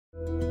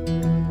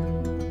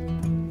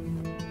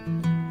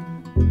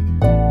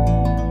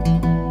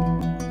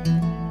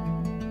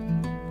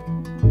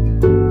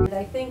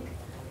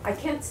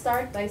cannot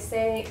start by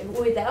saying,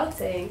 without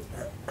saying,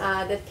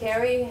 that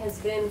Carrie has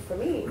been, for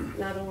me,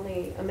 not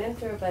only a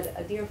mentor, but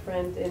a dear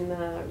friend in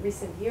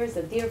recent years,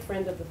 a dear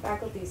friend of the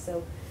faculty.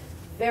 So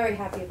very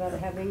happy about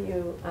having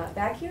you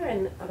back here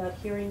and about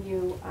hearing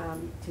you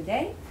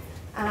today.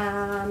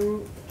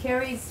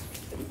 Carrie's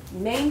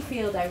main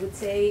field, I would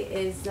say,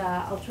 is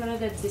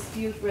alternative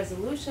dispute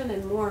resolution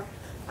and more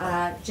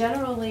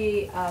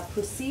generally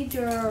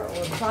procedure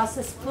or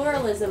process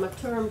pluralism, a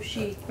term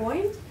she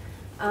coined,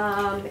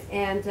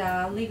 and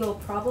legal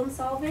problem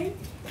solving.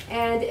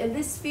 And in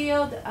this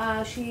field,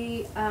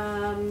 she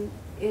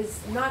is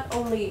not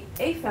only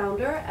a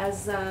founder,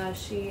 as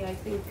she, I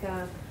think,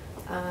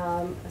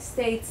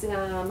 states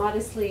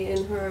modestly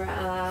in her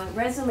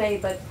resume,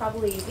 but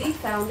probably the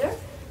founder.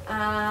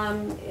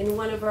 In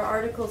one of her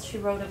articles, she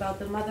wrote about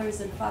the mothers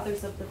and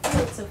fathers of the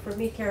field. So for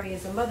me, Carrie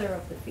is a mother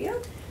of the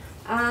field.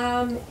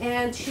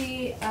 And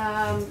she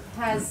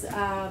has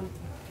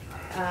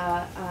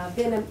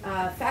been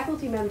a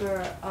faculty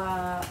member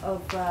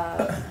of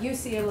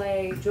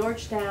UCLA,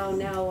 Georgetown,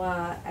 now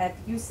at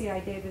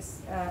UCI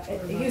Davis,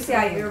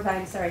 UCI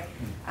Irvine, sorry,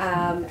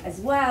 as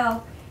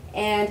well,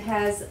 and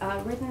has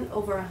written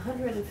over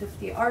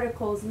 150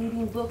 articles,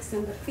 leading books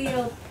in the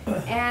field,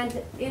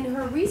 and in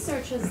her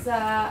research has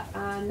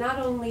not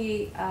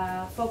only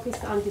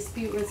focused on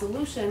dispute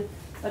resolution,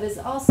 but is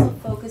also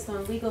focused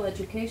on legal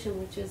education,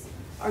 which is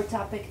our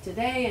topic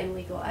today, and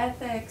legal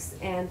ethics,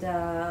 and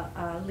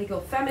legal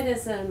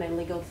feminism, and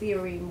legal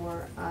theory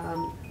more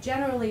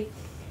generally.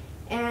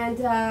 And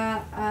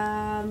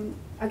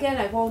again,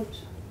 I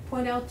won't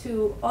point out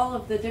to all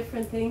of the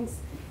different things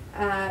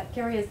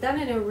Carrie has done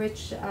in a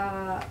rich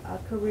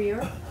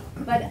career,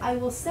 but I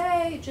will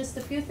say just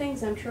a few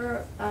things I'm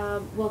sure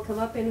will come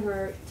up in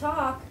her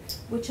talk,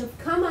 which have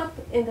come up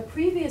in the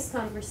previous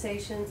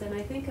conversations, and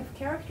I think have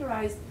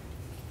characterized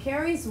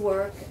Carrie's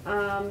work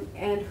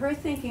and her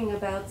thinking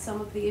about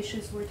some of the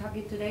issues we're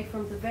talking today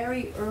from the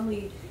very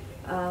early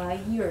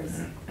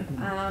years.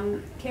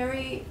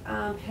 Carrie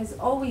has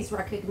always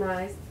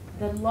recognized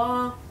that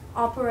law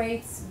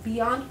operates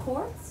beyond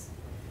courts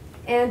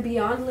and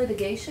beyond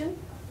litigation,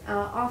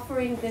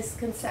 offering this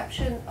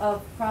conception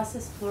of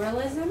process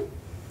pluralism.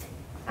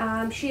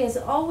 She has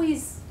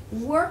always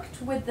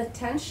worked with the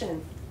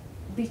tension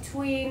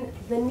between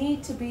the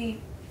need to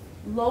be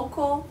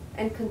local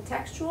and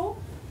contextual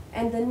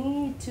and the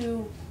need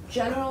to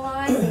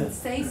generalize and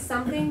say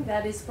something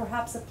that is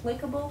perhaps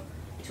applicable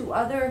to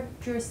other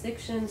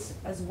jurisdictions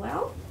as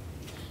well.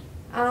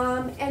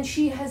 And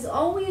she has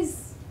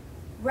always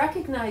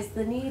recognized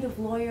the need of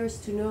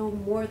lawyers to know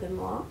more than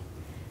law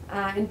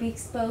and be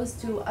exposed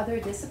to other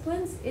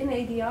disciplines in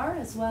ADR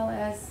as well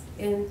as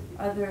in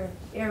other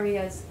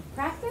areas of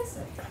practice.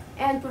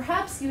 And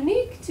perhaps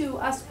unique to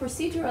us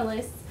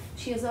proceduralists,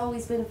 she has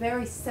always been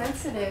very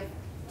sensitive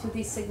to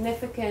the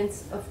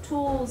significance of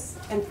tools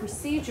and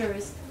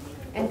procedures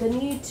and the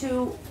need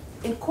to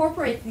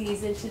incorporate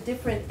these into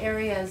different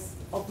areas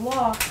of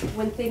law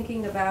when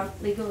thinking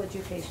about legal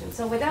education.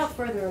 So without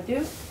further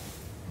ado,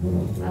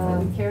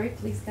 Carrie,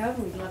 please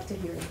come. We'd love to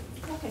hear you.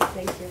 Okay,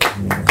 thank you.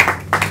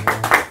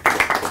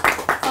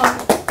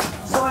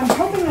 So I'm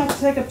hoping not to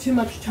take up too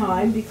much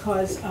time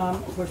because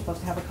we're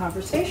supposed to have a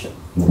conversation.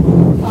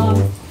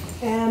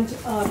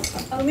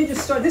 Let me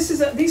just start.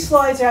 These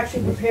slides are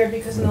actually prepared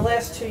because in the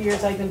last 2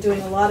 years I've been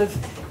doing a lot of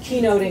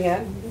keynoting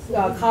at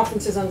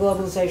conferences on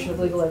globalization of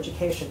legal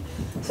education.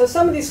 So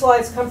some of these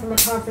slides come from a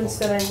conference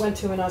that I went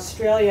to in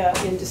Australia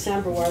in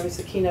December where I was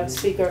the keynote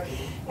speaker.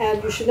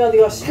 And you should know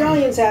the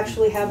Australians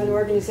actually have an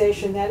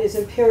organization that is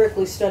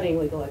empirically studying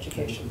legal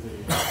education.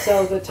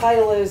 So the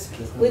title is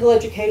Legal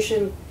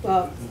Education,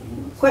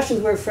 Questions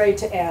We're Afraid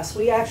to Ask.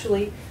 We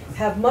actually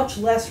have much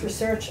less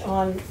research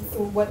on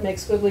what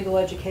makes good legal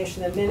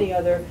education than many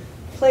other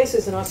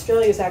places, and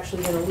Australia has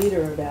actually been a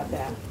leader about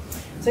that.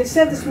 As I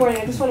said this morning,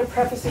 I just want to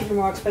preface these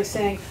remarks by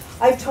saying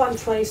I've taught in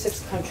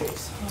 26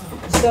 countries.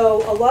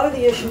 So a lot of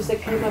the issues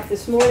that came up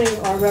this morning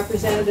are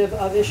representative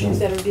of issues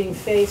that are being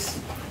faced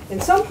in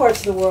some parts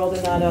of the world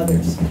and not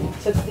others.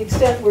 So to the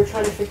extent we're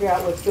trying to figure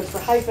out what's good for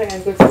Haifa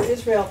and good for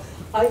Israel,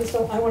 I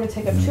want to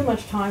take up too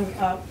much time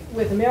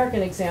with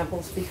American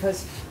examples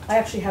because I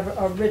actually have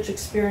a rich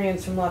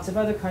experience from lots of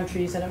other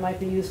countries, and it might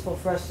be useful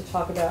for us to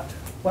talk about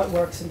what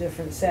works in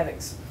different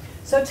settings.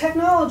 So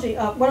technology,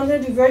 what I'm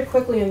going to do very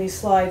quickly in these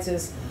slides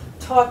is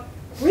talk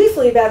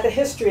briefly about the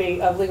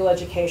history of legal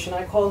education.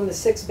 I call them the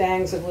 6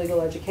 bangs of legal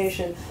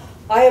education.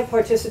 I have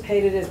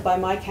participated, by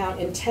my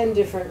count, in 10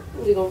 different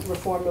legal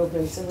reform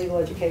movements in legal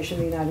education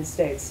in the United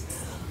States.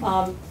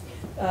 I'll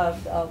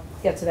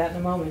get to that in a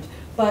moment.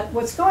 But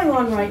what's going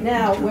on right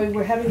now, when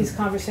we're having these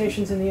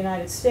conversations in the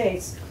United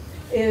States,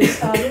 is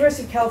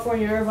University of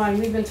California, Irvine,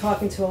 we've been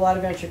talking to a lot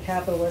of venture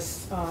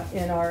capitalists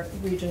in our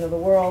region of the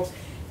world,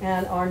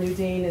 and our new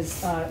dean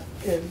is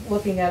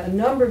looking at a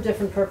number of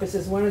different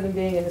purposes, one of them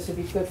being, and this would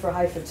be good for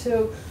Haifa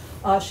too,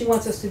 she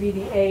wants us to be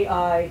the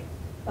AI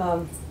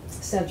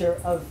center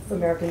of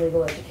American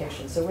legal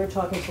education. So we're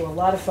talking to a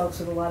lot of folks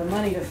with a lot of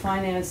money to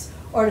finance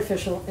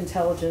artificial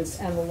intelligence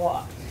and the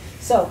law.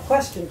 So,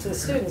 question to the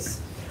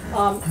students.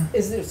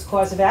 Is this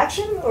cause of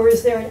action, or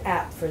is there an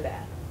app for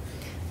that?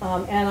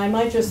 And I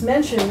might just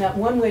mention that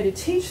one way to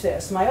teach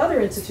this, my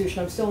other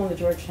institution, I'm still in the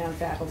Georgetown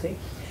faculty.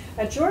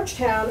 At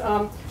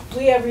Georgetown,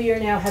 we every year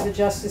now have a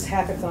Justice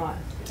Hackathon.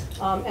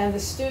 And the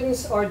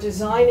students are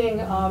designing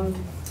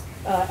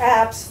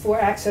apps for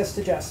access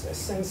to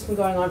justice. And it's been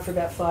going on for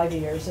about 5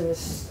 years.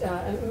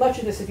 And much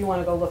of this, if you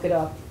want to go look it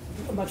up,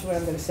 much of what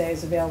I'm going to say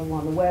is available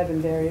on the web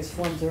in various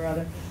forms or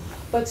other.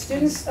 But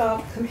students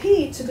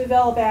compete to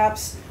develop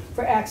apps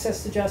for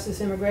access to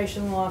justice,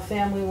 immigration law,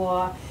 family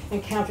law,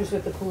 encounters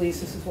with the police.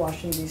 This is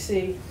Washington,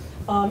 D.C.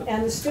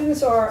 And the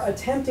students are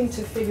attempting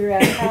to figure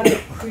out how to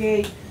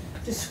create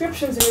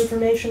descriptions of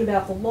information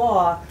about the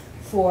law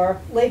for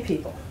lay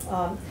people.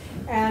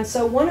 And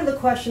so one of the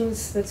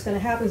questions that's going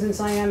to happen, since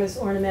I am, as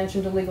Orna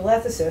mentioned, a legal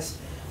ethicist,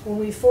 when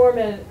we form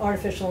an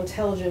artificial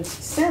intelligence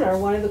center,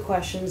 one of the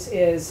questions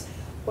is,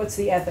 what's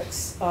the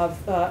ethics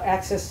of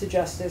access to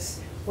justice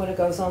when it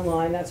goes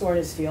online? That's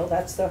Orna's field.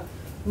 That's the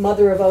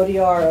mother of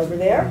ODR over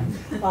there,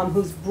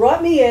 who's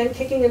brought me in,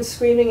 kicking and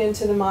screaming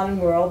into the modern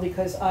world,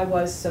 because I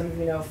was some,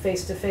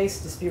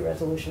 face-to-face dispute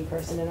resolution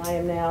person, and I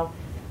am now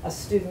a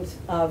student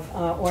of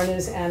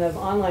Orna's and of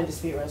online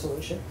dispute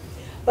resolution.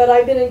 But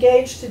I've been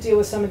engaged to deal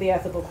with some of the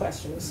ethical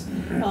questions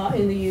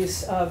in the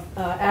use of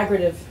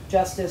aggregative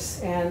justice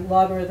and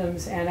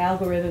logarithms and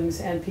algorithms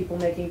and people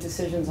making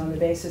decisions on the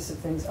basis of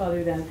things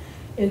other than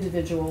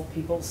individual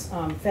people's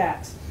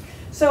facts.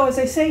 So as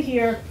I say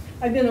here,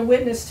 I've been a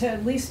witness to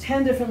at least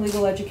 10 different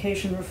legal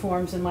education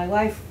reforms in my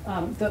life.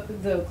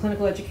 The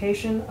clinical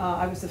education,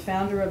 I was the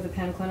founder of the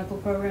Penn Clinical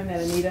Program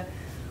that Anita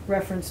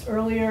referenced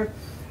earlier.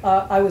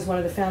 I was one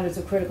of the founders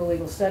of Critical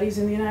Legal Studies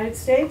in the United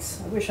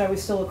States. I wish I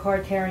was still a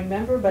card-carrying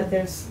member, but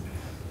there's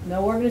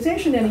no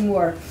organization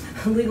anymore.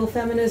 Legal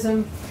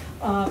feminism.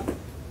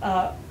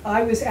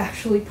 I was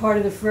actually part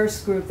of the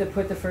first group that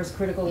put the first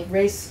critical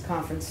race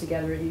conference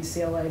together at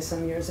UCLA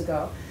some years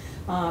ago.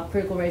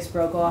 Critical race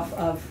broke off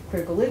of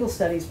critical legal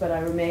studies, but I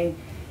remain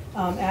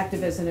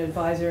active as an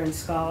advisor and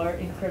scholar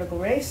in critical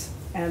race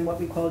and what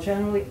we call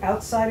generally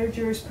outsider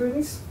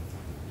jurisprudence.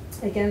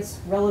 Against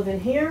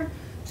relevant here,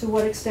 to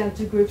what extent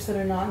do groups that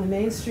are not in the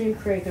mainstream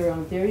create their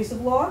own theories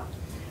of law?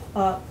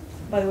 By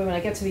the way, when I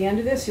get to the end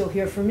of this, you'll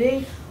hear from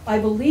me. I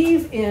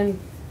believe in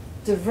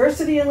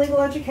diversity in legal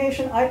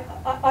education.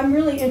 I'm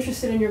really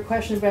interested in your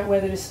question about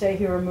whether to stay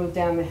here or move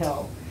down the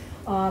hill.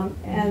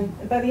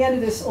 And by the end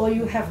of this, all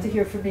you have to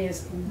hear from me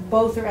is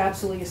both are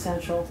absolutely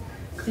essential.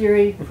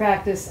 Theory,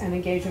 practice, and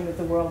engagement with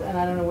the world. And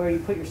I don't know where you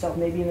put yourself,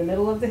 maybe in the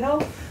middle of the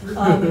hill,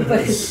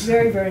 but it's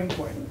very, very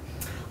important.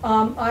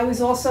 I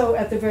was also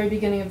at the very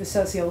beginning of the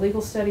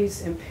socio-legal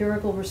studies,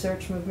 empirical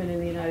research movement in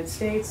the United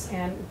States,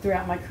 and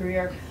throughout my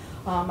career,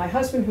 my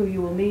husband, who you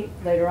will meet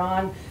later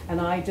on, and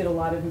I did a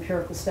lot of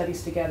empirical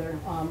studies together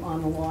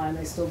on the law, and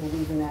I still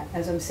believe in that.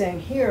 As I'm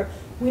saying here,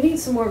 we need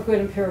some more good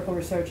empirical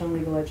research on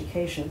legal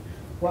education,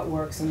 what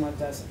works and what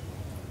doesn't.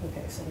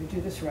 Okay, so we do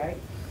this right.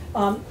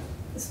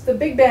 The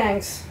big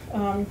bangs,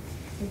 can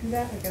we do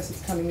that? I guess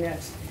it's coming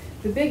next.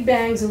 The big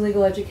bangs in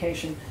legal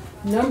education.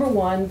 Number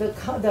one,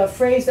 the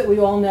phrase that we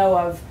all know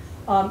of,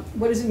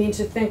 what does it mean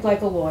to think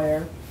like a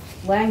lawyer?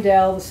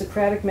 Langdell, the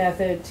Socratic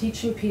method,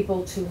 teaching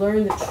people to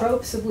learn the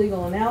tropes of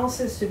legal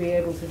analysis, to be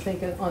able to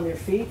think on their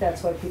feet.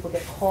 That's why people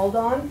get called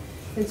on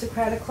in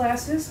Socratic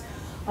classes.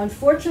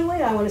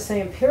 Unfortunately, I want to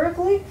say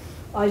empirically,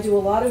 I do a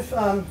lot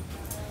of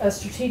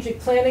strategic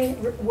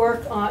planning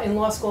work in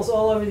law schools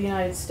all over the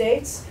United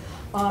States.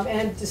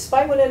 And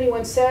despite what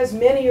anyone says,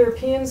 many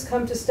Europeans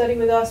come to study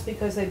with us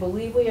because they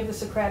believe we have the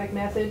Socratic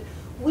method.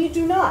 We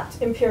do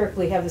not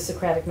empirically have the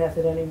Socratic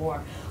method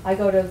anymore. I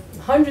go to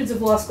hundreds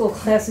of law school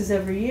classes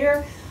every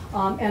year,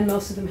 and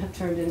most of them have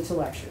turned into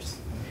lectures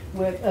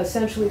with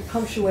essentially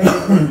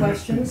punctuated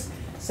questions.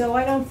 So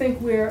I don't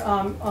think we're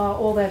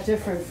all that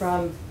different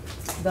from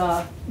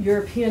the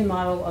European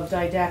model of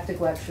didactic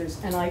lectures,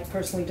 and I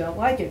personally don't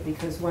like it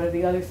because one of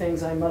the other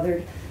things I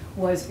mothered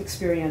was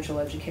experiential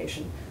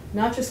education.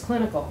 Not just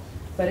clinical,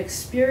 but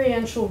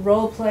experiential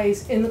role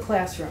plays in the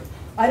classroom.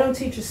 I don't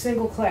teach a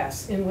single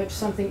class in which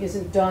something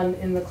isn't done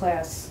in the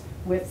class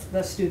with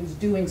the students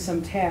doing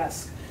some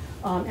task.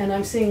 And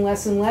I'm seeing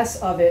less and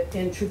less of it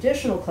in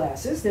traditional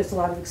classes. There's a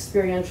lot of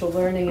experiential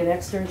learning and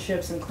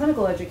externships and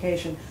clinical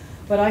education,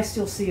 but I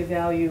still see a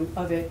value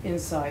of it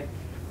inside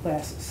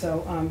classes.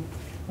 So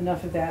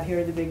enough of that. Here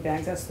are the big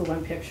bangs. That's the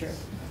one picture.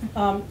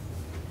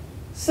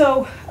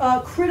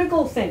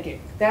 Critical thinking.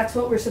 That's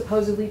what we're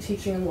supposedly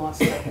teaching in law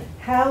school.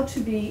 How to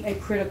be a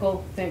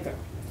critical thinker.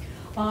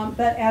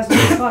 But as we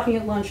were talking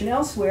at lunch and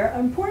elsewhere, an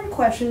important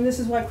question, and this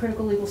is why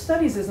critical legal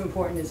studies is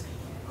important, is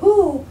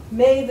who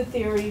made the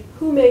theory,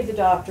 who made the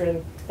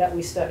doctrine that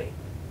we study?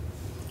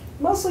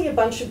 Mostly a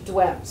bunch of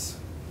dwems,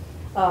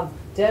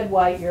 dead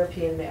white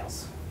European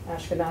males,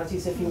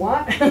 Ashkenazis if you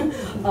want.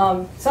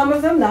 Some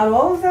of them, not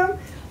all of them,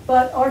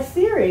 but our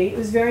theory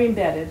is very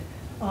embedded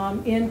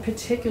in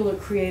particular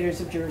creators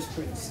of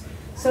jurisprudence.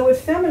 So what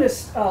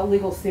feminist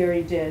legal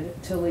theory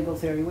did to legal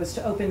theory was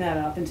to open that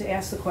up and to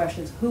ask the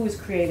questions, who is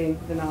creating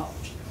the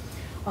knowledge?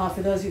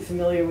 For those of you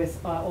familiar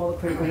with all the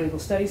critical legal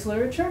studies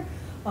literature,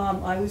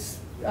 I was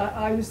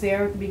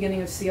there at the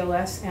beginning of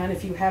CLS, and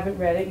if you haven't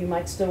read it, you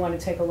might still want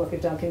to take a look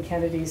at Duncan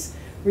Kennedy's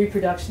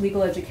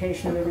Legal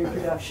Education and the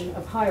Reproduction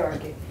of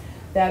Hierarchy.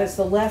 That is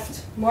the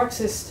left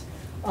Marxist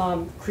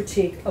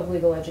critique of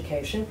legal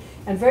education.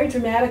 And very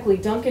dramatically,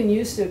 Duncan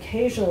used to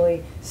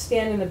occasionally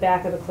stand in the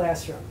back of the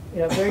classroom.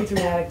 Very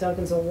dramatic.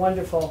 Duncan's a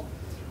wonderful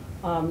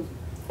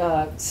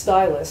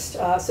stylist.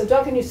 So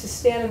Duncan used to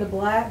stand in the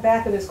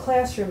back of his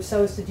classroom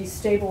so as to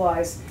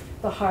destabilize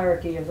the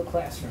hierarchy of the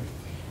classroom.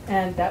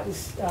 And that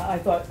was, I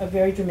thought, a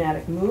very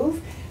dramatic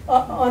move.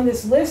 On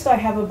this list, I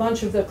have a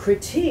bunch of the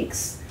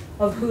critiques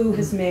of who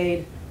has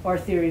made our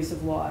theories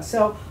of law.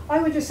 So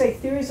I would just say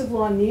theories of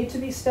law need to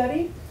be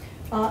studied,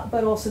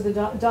 but also the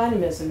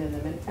dynamism in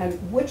them,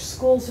 and which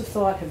schools of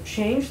thought have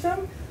changed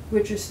them,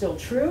 which are still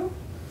true.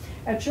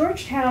 At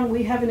Georgetown,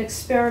 we have an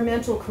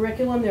experimental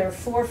curriculum. There are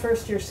 4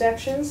 first-year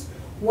sections.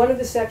 One of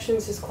the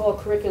sections is called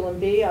Curriculum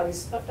B. I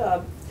was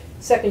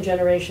second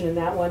generation in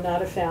that one,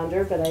 not a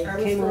founder, but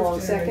I came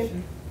along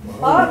second.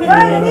 Right,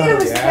 Anita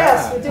was,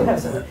 yes, we do have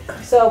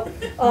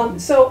some.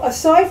 So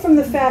aside from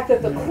the fact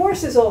that the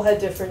courses all had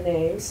different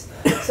names,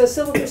 so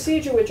civil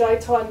procedure, which I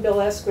taught and Bill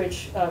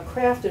Eskridge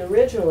crafted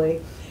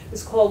originally,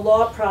 is called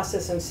Law,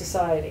 Process, and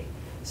Society.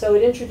 So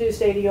it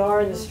introduced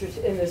ADR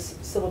in the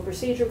civil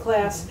procedure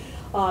class.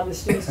 The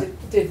students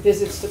did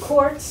visits to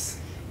courts,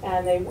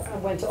 and they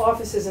went to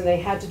offices, and they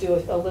had to do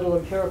a little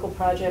empirical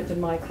project in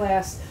my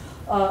class.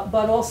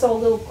 But also a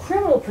little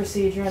criminal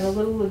procedure and a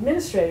little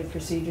administrative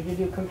procedure to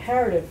do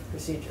comparative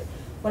procedure.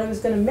 What I was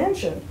going to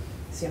mention,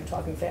 see I'm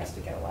talking fast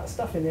to get a lot of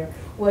stuff in there,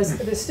 was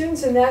the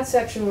students in that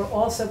section were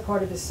also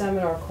part of a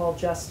seminar called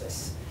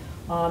Justice.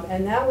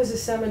 And that was a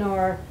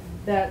seminar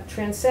that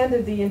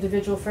transcended the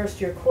individual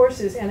first-year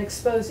courses and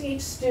exposed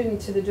each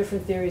student to the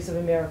different theories of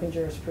American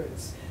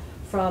jurisprudence,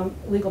 from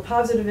legal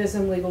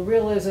positivism, legal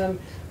realism,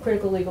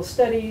 critical legal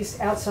studies,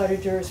 outsider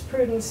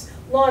jurisprudence,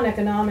 law and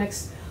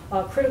economics,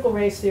 critical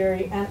race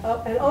theory, and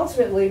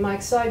ultimately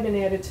Mike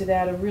Seidman added to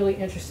that a really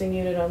interesting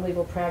unit on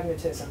legal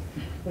pragmatism,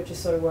 which is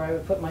sort of where I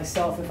would put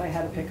myself if I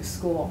had to pick a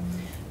school.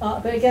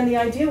 But again, the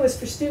idea was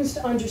for students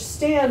to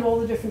understand all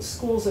the different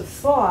schools of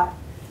thought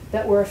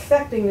that were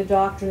affecting the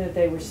doctrine that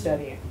they were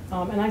studying.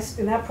 And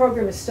that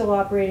program is still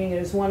operating. It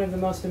is one of the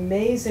most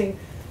amazing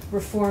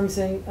reforms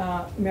in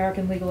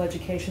American legal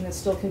education that's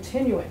still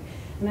continuing.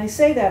 And I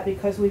say that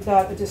because we've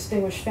got a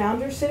distinguished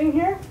founder sitting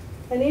here,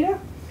 Anita,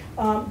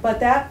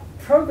 but that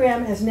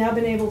program has now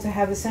been able to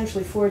have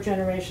essentially 4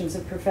 generations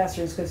of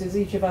professors, because as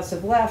each of us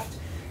have left,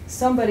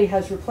 somebody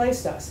has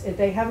replaced us.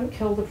 They haven't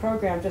killed the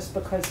program just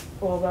because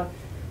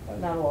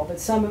not all, but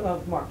some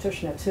of Mark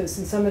Tushnet too,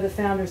 since some of the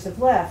founders have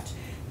left.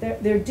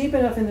 They're deep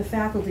enough in the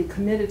faculty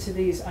committed to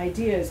these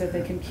ideas that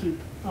they can keep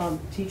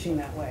teaching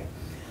that way.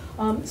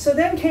 So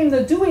then came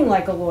the doing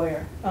like a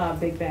lawyer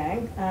Big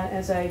Bang.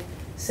 As I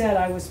said,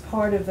 I was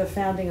part of the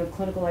founding of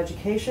clinical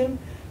education,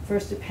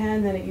 first at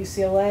Penn, then at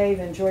UCLA,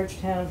 then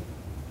Georgetown.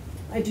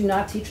 I do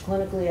not teach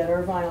clinically at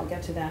Irvine. I'll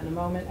get to that in a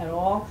moment at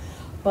all.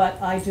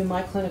 But I do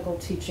my clinical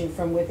teaching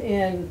from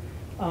within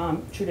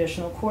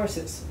traditional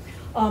courses.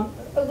 A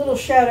little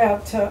shout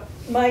out to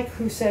Mike,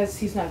 who says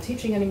he's not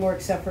teaching anymore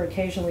except for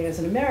occasionally as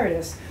an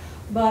emeritus.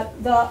 But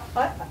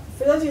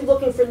for those of you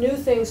looking for new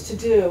things to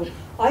do,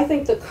 I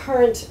think the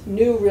current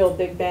new real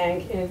Big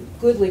Bang in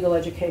good legal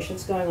education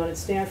that's going on at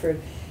Stanford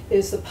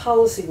is the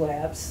policy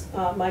labs.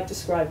 Mike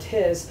described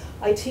his.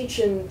 I teach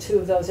in 2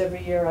 of those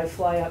every year. I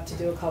fly up to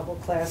do a couple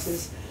of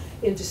classes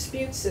in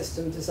dispute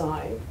system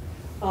design,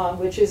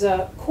 which is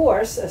a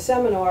course, a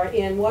seminar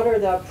in what are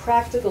the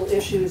practical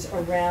issues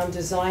around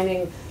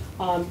designing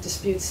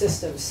dispute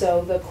systems.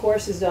 So the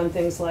course has done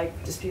things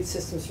like dispute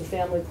systems for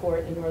family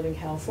court in Northern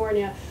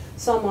California,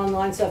 some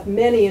online stuff,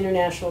 many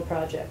international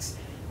projects.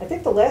 I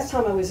think the last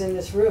time I was in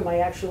this room, I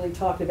actually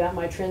talked about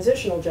my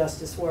transitional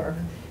justice work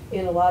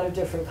in a lot of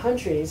different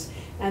countries,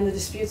 and the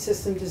dispute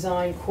system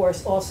design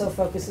course also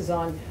focuses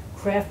on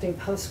crafting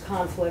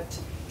post-conflict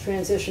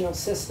transitional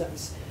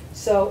systems.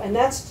 So, and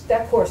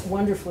that course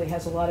wonderfully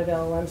has a lot of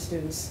LLM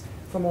students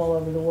from all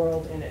over the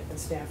world in it at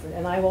Stanford,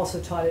 and I've also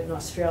taught it in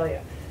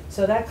Australia.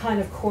 So that kind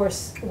of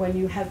course, when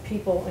you have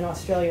people in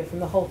Australia from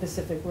the whole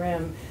Pacific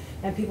Rim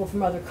and people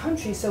from other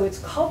countries, so it's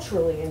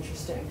culturally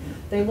interesting.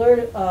 They learn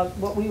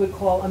what we would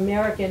call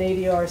American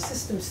ADR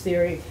systems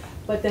theory,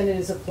 but then it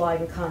is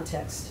applied in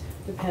context,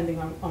 depending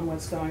on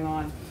what's going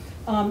on.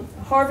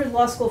 Harvard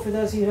Law School, for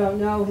those of you who don't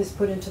know, has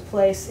put into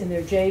place in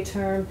their J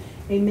term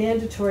a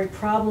mandatory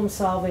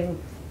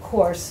problem-solving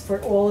course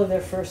for all of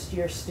their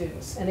first-year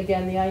students. And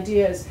again, the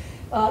idea is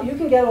you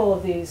can get all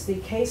of these. The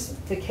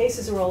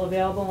cases are all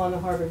available on the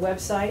Harvard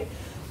website.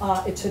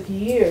 It took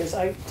years.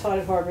 I taught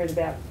at Harvard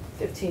about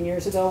 15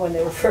 years ago when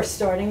they were first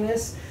starting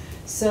this.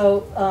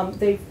 So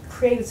they've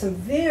created some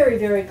very,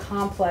 very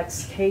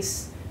complex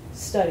case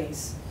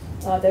studies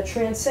that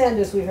transcend,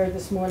 as we heard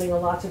this morning,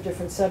 lots of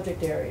different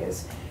subject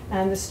areas.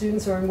 And the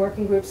students are in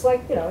working groups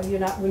like, you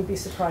wouldn't be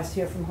surprised to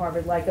hear from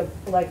Harvard, like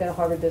a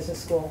Harvard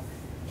Business School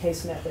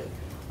case method.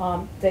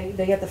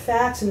 They get the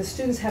facts, and the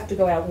students have to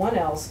go out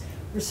 1Ls,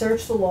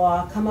 research the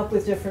law, come up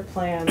with different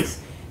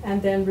plans,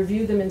 and then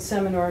review them in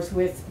seminars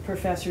with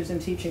professors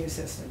and teaching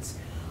assistants.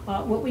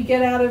 What we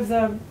get out of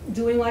the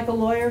doing like a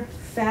lawyer,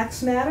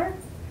 facts matter.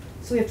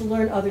 So we have to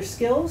learn other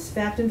skills,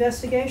 fact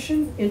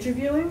investigation,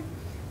 interviewing.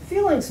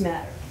 Feelings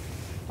matter.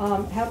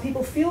 How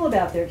people feel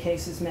about their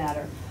cases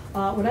matter.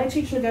 When I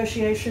teach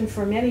negotiation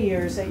for many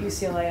years at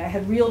UCLA, I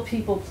had real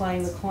people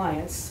playing the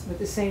clients with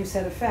the same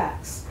set of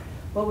facts.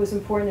 What was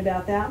important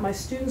about that? My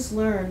students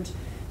learned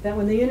that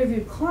when they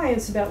interviewed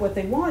clients about what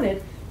they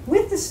wanted,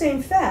 with the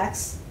same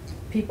facts,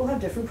 people have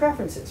different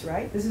preferences,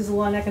 right? This is a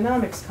law and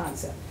economics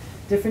concept.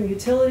 Different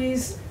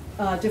utilities,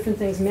 different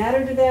things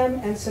matter to them,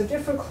 and so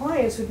different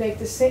clients would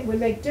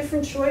make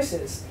different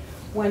choices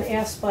when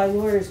asked by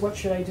lawyers, what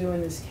should I do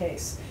in this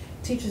case?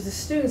 It teaches the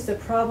students that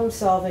problem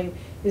solving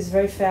is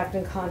very fact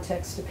and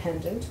context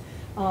dependent,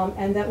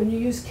 and that when you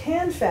use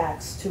canned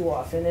facts too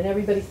often and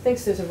everybody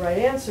thinks there's a right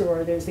answer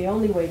or there's the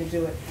only way to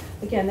do it,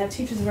 again, that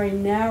teaches a very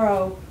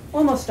narrow,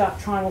 almost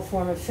doctrinal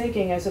form of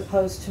thinking as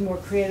opposed to more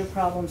creative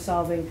problem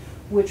solving,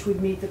 which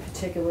would meet the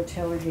particular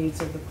tailored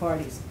needs of the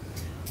parties.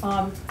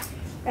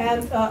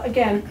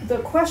 Again, the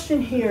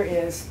question here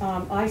is,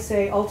 I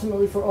say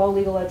ultimately for all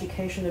legal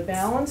education a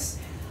balance.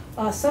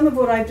 Some of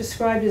what I've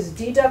described is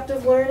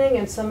deductive learning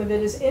and some of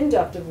it is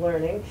inductive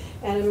learning.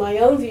 And in my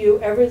own view,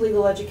 every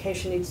legal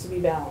education needs to be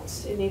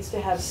balanced. It needs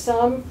to have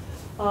some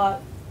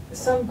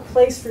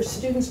place for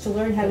students to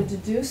learn how to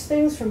deduce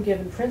things from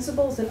given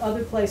principles and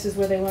other places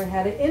where they learn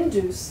how to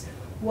induce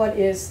what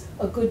is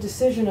a good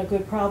decision, a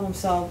good problem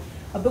solve,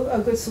 a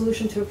good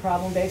solution to a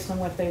problem based on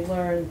what they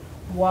learn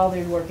while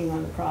they're working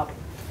on the problem.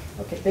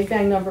 Okay, Big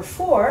Bang number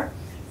 4.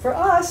 For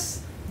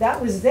us,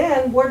 that was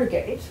then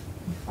Watergate.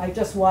 I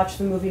just watched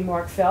the movie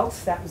Mark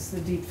Phelps. That was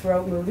the Deep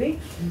Throat movie.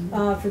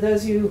 For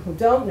those of you who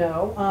don't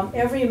know,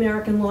 every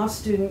American law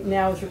student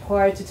now is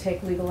required to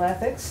take legal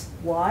ethics.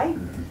 Why?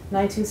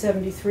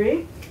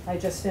 1973, I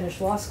just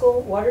finished law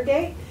school,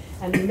 Watergate,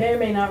 and you may or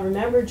may not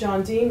remember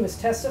John Dean was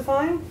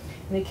testifying,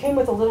 and he came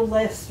with a little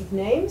list of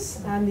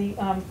names, and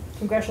the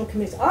Congressional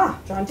Committee said,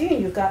 John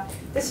Dean, you've got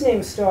this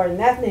name starred, and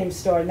that name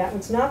starred, and that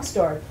one's not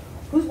starred.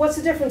 What's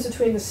the difference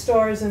between the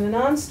stars and the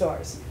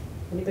non-stars?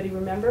 Anybody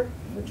remember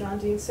what John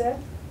Dean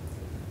said?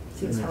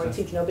 See, it's how I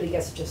teach. Nobody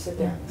gets to just sit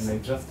there. And I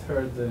just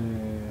heard the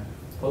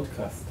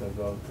podcast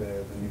about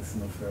the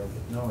Nixon affair,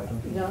 but no, I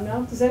don't think. You don't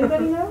know? Does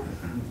anybody know?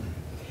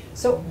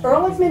 So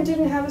Ehrlichman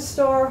didn't have a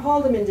star.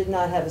 Haldeman did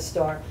not have a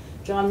star.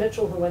 John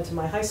Mitchell, who went to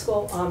my high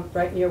school,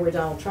 right near where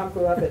Donald Trump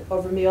grew up,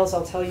 over meals,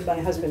 I'll tell you, my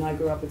husband and I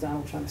grew up with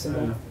Donald Trump,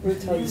 so we'll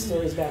tell you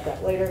stories about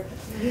that later.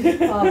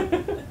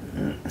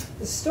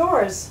 The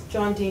stars,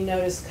 John Dean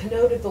noticed,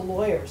 connoted the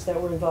lawyers that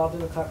were involved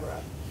in the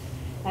cover-up.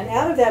 And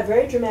out of that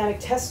very dramatic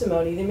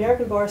testimony, the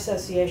American Bar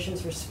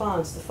Association's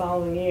response the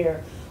following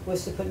year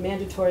was to put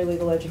mandatory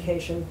legal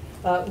education,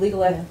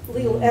 legal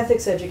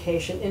ethics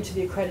education into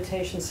the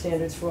accreditation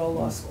standards for all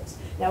law schools.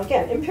 Now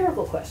again,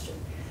 empirical question.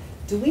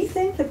 Do we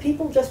think that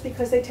people, just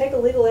because they take a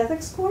legal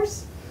ethics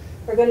course,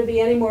 are going to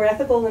be any more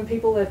ethical than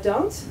people that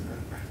don't?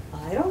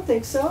 I don't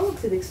think so,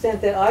 to the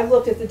extent that I've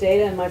looked at the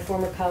data, and my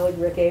former colleague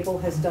Rick Abel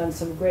has done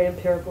some great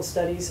empirical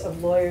studies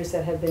of lawyers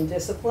that have been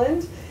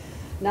disciplined.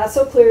 Not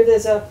so clear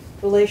there's a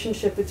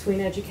relationship between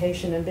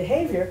education and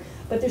behavior,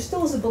 but there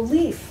still is a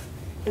belief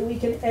that we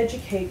can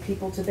educate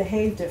people to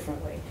behave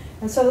differently.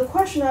 And so the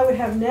question I would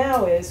have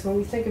now is, when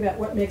we think about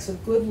what makes a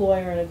good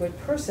lawyer and a good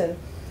person,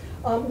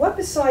 what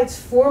besides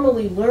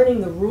formally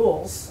learning the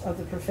rules of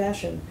the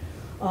profession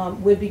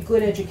would be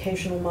good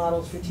educational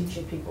models for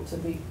teaching people to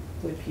be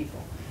good people?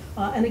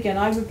 And again,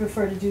 I would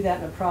prefer to do that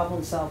in a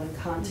problem-solving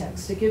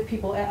context, to give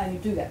people, and you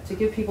do that, to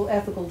give people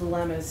ethical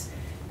dilemmas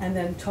and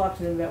then talk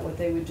to them about what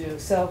they would do.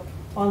 So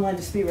online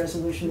dispute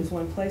resolution is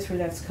one place where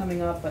that's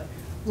coming up, but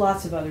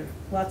lots of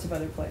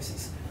other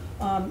places.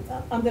 I'm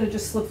going to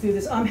just slip through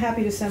this. I'm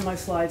happy to send my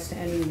slides to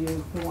any of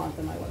you who want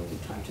them. I won't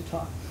have time to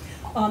talk.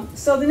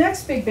 So the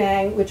next Big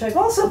Bang, which I've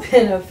also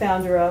been a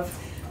founder of,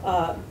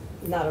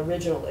 not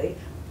originally,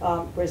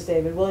 where's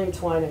David? William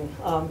Twining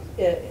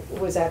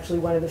was actually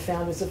one of the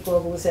founders of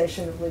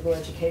globalization of legal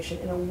education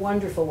in a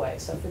wonderful way.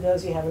 So for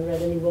those of you who haven't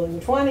read any William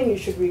Twining, you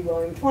should read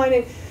William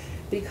Twining,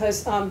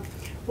 because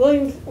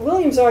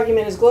William's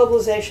argument is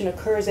globalization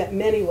occurs at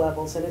many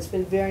levels, and it's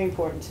been very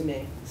important to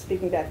me,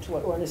 speaking back to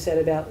what Orna said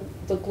about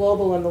the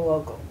global and the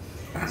local.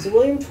 So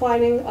William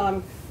Twining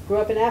grew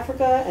up in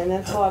Africa and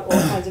then taught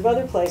all kinds of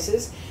other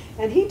places,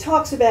 and he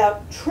talks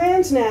about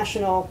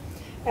transnational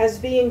as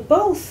being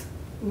both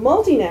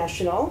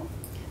multinational,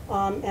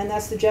 and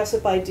that's the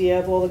Jessup idea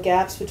of all the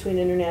gaps between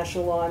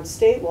international law and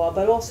state law,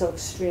 but also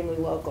extremely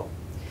local.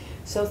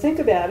 So think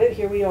about it.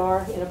 Here we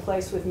are in a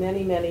place with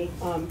many, many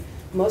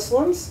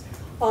Muslims.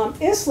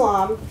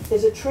 Islam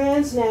is a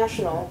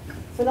transnational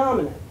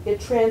phenomenon. It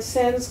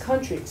transcends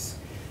countries.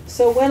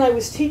 So when I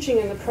was teaching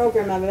in the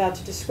program I'm about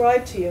to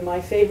describe to you,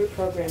 my favorite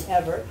program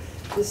ever,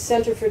 the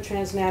Center for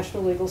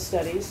Transnational Legal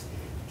Studies,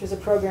 which is a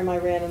program I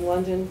ran in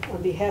London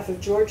on behalf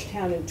of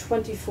Georgetown and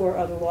 24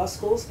 other law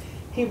schools.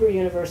 Hebrew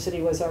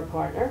University was our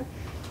partner.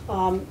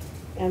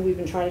 And we've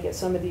been trying to get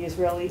some of the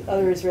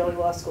other Israeli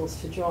law schools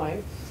to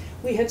join.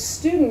 We had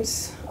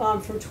students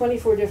from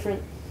 24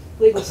 different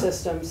legal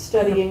systems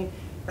studying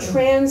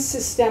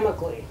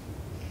trans-systemically,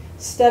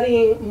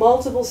 studying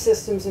multiple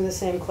systems in the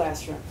same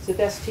classroom. It's the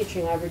best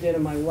teaching I ever did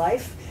in my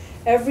life.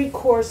 Every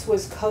course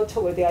was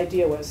co-taught, where the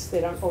idea was,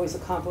 they don't always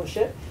accomplish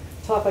it,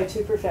 taught by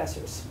 2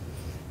 professors,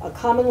 a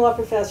common law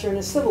professor and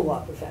a civil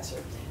law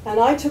professor. And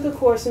I took a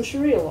course in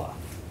Sharia law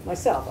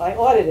myself. I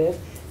audited.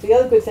 The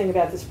other good thing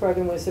about this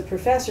program was the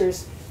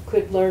professors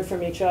could learn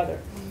from each other.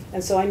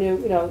 And so I knew,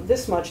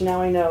 this much,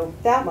 now I know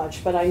that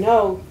much, but I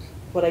know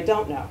what I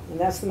don't know, and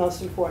that's the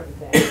most important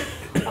thing.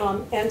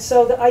 And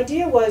so the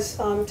idea was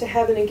to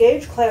have an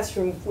engaged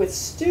classroom with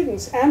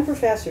students and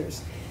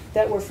professors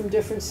that were from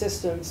different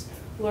systems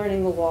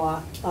learning the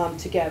law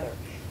together.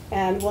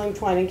 And William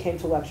Twining came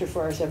to lecture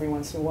for us every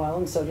once in a while,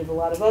 and so did a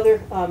lot of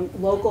other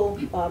local,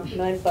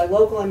 by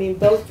local I mean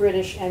both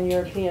British and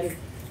European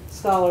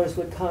scholars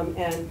would come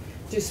and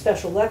do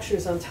special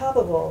lectures on top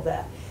of all of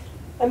that.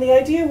 And the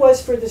idea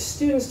was for the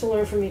students to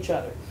learn from each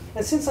other.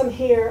 And since I'm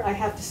here, I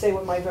have to say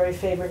what my very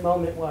favorite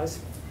moment was.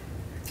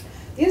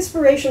 The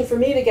inspiration for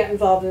me to get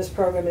involved in this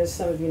program, as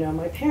some of you know,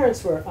 my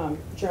parents were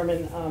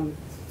German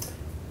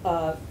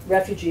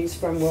refugees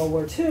from World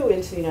War II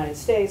into the United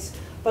States,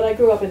 but I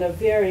grew up in a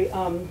very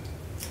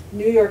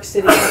New York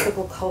City,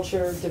 typical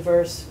culture,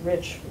 diverse,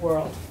 rich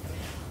world.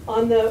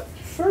 On the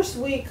first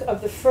week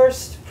of the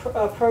first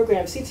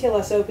program,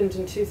 CTLS opened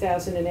in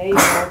 2008,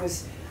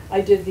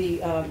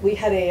 and we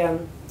had a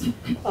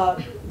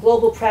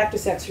global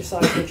practice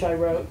exercise which I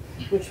wrote,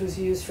 which was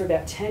used for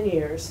about 10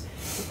 years,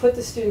 to put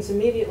the students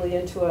immediately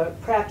into a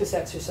practice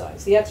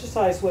exercise. The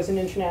exercise was an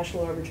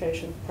international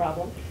arbitration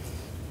problem.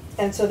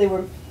 And so they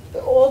were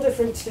all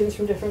different students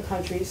from different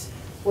countries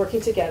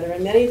working together,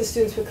 and many of the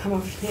students would come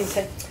over to me and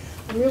say,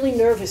 I'm really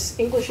nervous.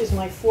 English is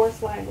my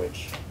 4th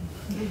language.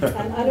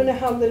 And I don't know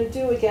how I'm going to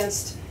do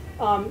against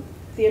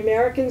the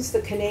Americans,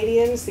 the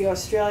Canadians, the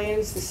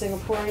Australians, the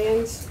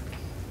Singaporeans.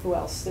 Who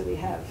else did we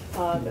have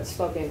that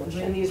spoke English?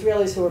 And the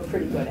Israelis who were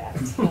pretty good at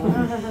it.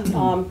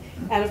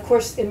 And of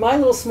course, in my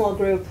little small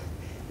group,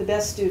 the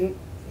best student,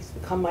 he's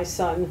become my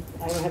son.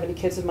 I don't have any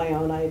kids of my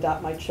own. I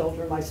adopt my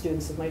children, my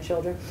students of my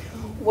children,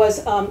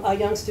 was a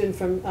young student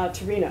from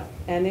Torino.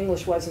 And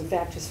English was, in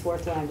fact, his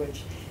 4th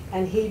language.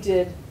 And he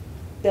did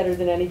better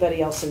than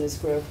anybody else in his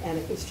group. And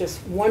it was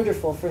just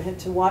wonderful for him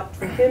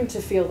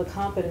to feel the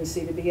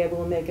competency to be able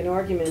to make an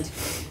argument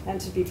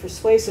and to be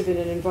persuasive in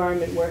an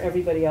environment where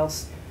everybody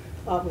else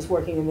was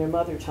working in their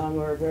mother tongue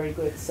or a very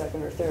good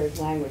 2nd or 3rd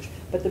language.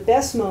 But the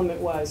best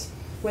moment was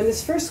when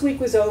this first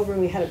week was over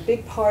and we had a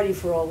big party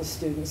for all the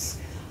students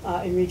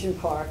in Regent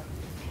Park.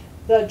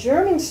 The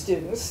German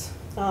students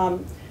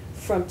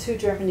from 2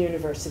 German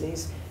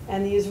universities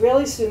and the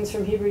Israeli students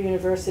from Hebrew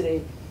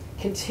University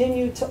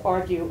continued to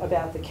argue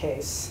about the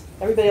case.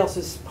 Everybody else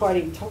was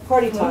party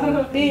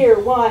time, beer,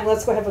 wine,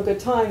 let's go have a good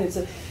time. It's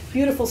a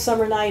beautiful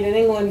summer night in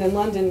England and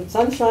London,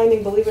 sun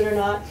shining, believe it or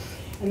not.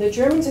 And the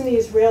Germans and the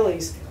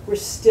Israelis were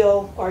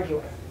still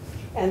arguing,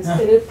 and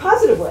in a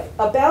positive way,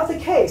 about the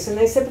case. And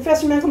they said,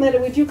 Professor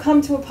Menkelmatter, would you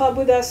come to a pub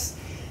with us?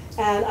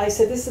 And I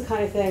said, this is the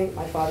kind of thing,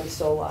 my father's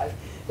still alive,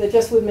 that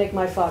just would make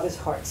my father's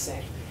heart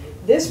sing.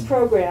 This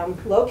program,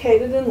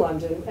 located in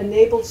London,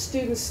 enabled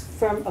students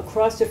from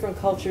across different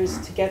cultures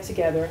to get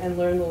together and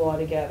learn the law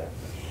together.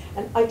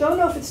 And I don't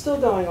know if it's still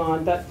going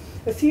on, but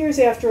a few years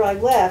after I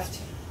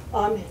left,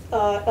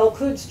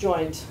 El-Quds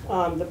joined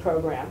the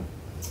program.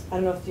 I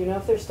don't know do you know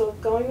if they're still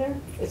going there?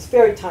 It's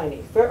very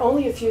tiny.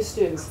 Only a few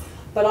students.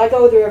 But I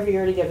go there every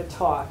year to give a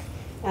talk.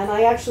 And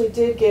I actually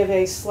did give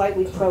a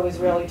slightly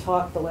pro-Israeli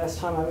talk the last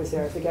time I was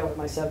there. I forget what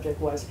my subject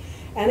was.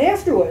 And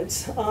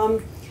afterwards,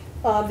 the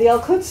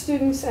El-Quds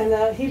students and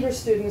the Hebrew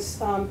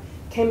students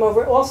came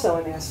over also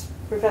and asked,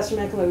 Professor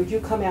Menkelmatter, would you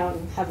come out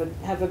and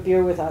have a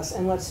beer with us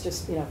and let's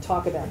just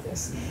talk about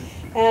this.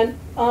 And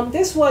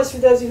this was, for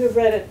those of you who have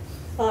read it,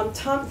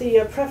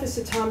 the preface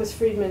to Thomas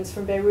Friedman's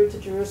From Beirut to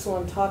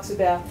Jerusalem talks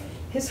about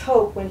his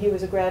hope when he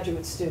was a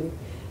graduate student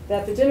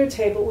that the dinner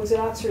table was at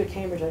Oxford or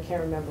Cambridge, I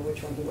can't remember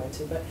which one he went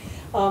to,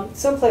 but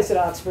someplace at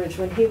Oxbridge,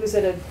 when he was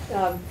at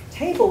a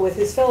table with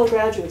his fellow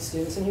graduate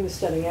students, and he was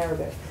studying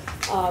Arabic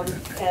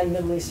and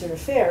Middle Eastern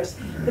affairs,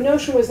 the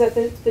notion was that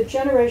the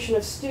generation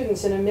of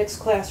students in a mixed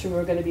classroom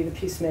were going to be the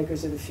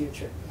peacemakers of the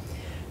future.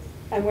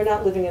 And we're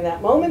not living in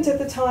that moment at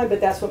the time,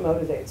 but that's what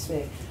motivates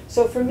me.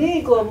 So for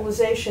me,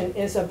 globalization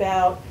is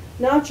about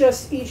not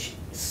just each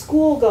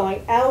school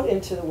going out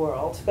into the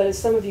world, but as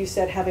some of you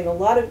said, having a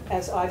lot of,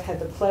 as I've had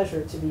the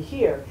pleasure to be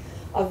here,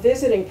 of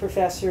visiting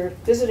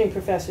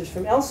professors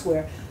from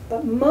elsewhere,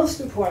 but most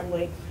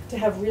importantly, to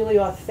have really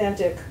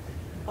authentic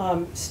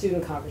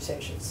student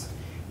conversations.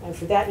 And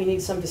for that, you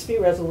need some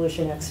dispute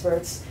resolution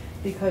experts,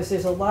 because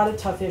there's a lot of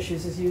tough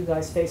issues, as you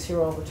guys face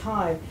here all the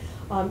time.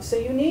 So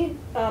you need,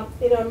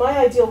 in my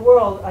ideal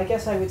world, I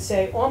guess I would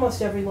say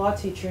almost every law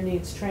teacher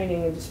needs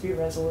training in dispute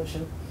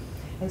resolution.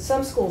 And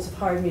some schools have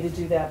hired me to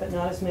do that, but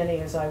not as many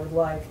as I would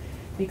like,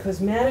 because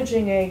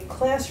managing a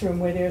classroom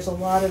where there's a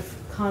lot of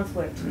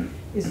conflict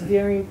is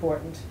very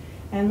important.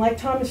 And like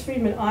Thomas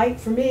Friedman,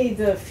 for me,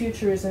 the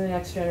future is in the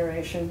next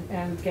generation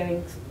and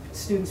getting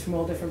students from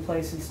all different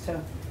places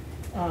to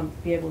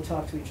be able to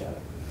talk to each other.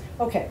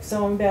 Okay,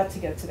 so I'm about to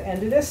get to the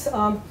end of this.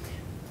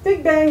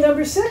 Big Bang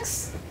number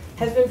 6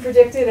 has been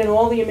predicted, and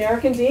all the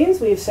American deans,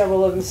 we have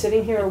several of them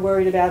sitting here, are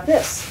worried about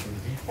this.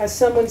 As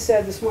someone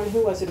said this morning,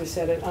 who was it who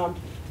said it?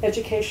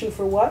 Education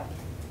for what?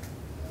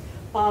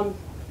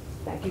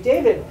 Thank you,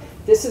 David.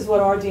 This is what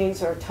our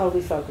deans are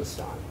totally focused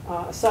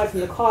on. Aside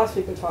from the cost,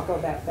 we can talk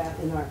about that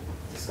in our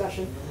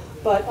discussion.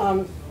 But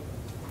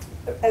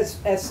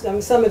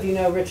as some of you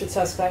know, Richard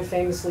Susskind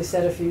famously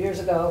said a few years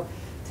ago,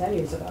 10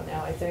 years ago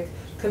now, I think,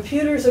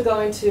 computers are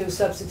going to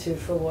substitute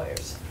for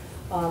lawyers.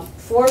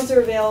 Forms are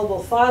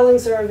available,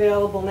 filings are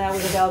available, now we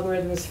have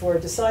algorithms for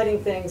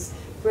deciding things.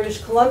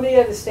 British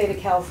Columbia, the state of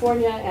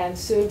California, and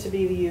soon to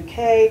be the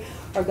UK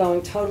are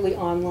going totally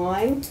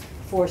online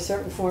for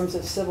certain forms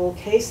of civil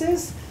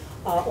cases.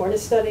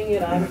 Orna's studying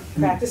it, I'm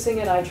practicing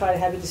it. I try to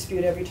have a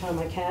dispute every time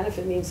I can if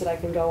it means that I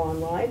can go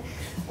online.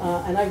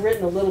 And I've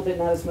written a little bit,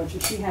 not as much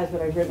as she has,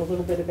 but I've written a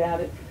little bit about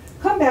it.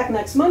 Come back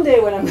next Monday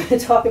when I'm going to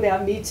talk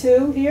about Me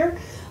Too here,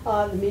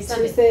 the Me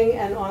Too thing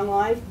and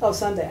online. Oh,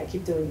 Sunday, I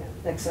keep doing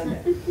that, next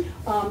Sunday.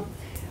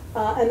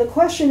 And the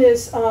question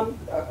is,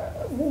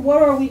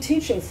 what are we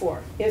teaching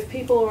for if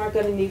people aren't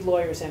going to need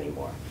lawyers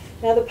anymore?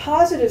 Now, the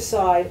positive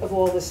side of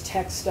all this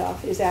tech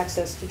stuff is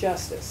access to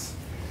justice.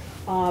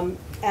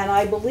 And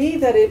I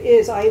believe that it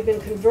is, I have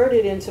been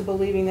converted into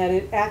believing that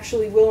it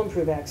actually will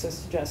improve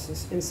access to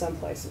justice in some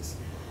places.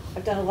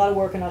 I've done a lot of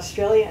work in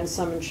Australia and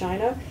some in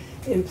China,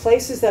 in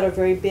places that are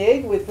very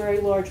big with very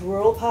large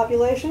rural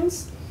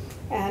populations,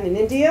 and in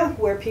India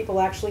where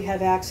people actually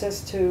have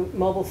access to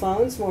mobile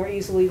phones more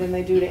easily than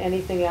they do to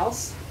anything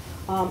else.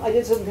 I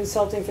did some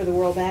consulting for the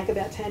World Bank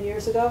about 10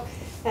 years ago,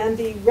 and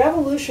the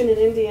revolution in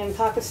India and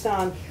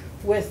Pakistan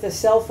with the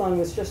cell phone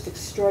was just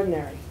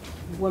extraordinary,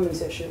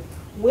 women's issue.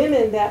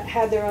 Women that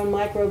had their own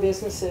micro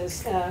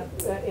businesses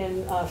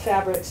in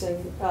fabrics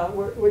and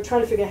were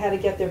trying to figure out how to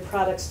get their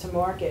products to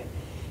market.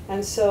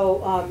 And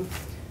so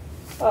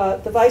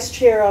the vice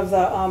chair of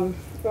the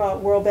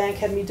World Bank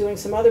had me doing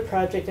some other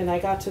project, and I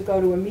got to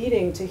go to a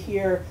meeting to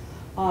hear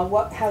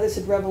how this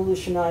had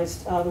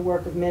revolutionized the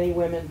work of many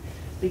women,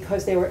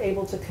 because they were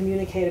able to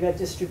communicate about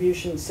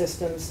distribution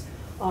systems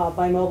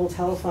by mobile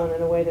telephone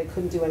in a way they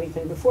couldn't do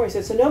anything before. He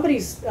said, so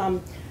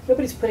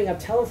nobody's putting up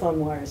telephone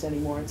wires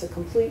anymore. It's a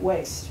complete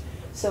waste.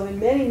 So in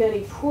many,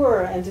 many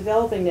poorer and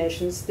developing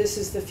nations, this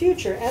is the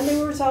future, and they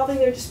were resolving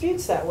their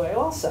disputes that way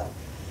also.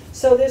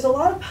 So there's a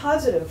lot of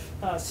positive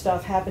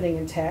stuff happening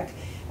in tech,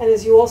 and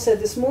as you all said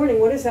this morning,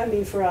 what does that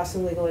mean for us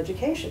in legal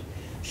education?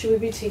 Should we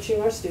be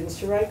teaching our students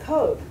to write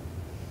code?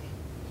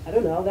 I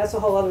don't know, that's a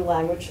whole other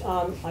language.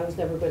 I was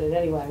never good at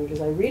any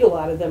languages. I read a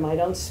lot of them. I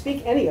don't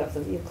speak any of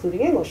them, including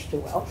English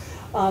too well.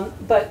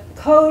 But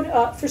code,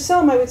 for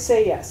some, I would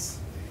say yes.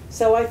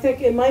 So I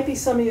think it might be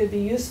something that would be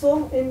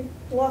useful in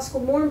law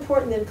school. More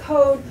important than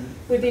code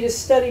would be to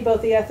study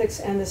both the ethics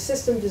and the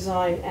system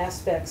design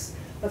aspects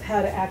of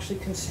how to actually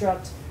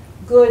construct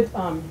good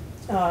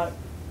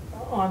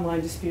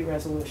online dispute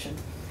resolution.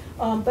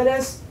 But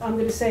as I'm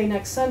going to say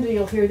next Sunday,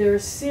 you'll hear there are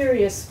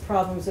serious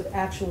problems of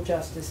actual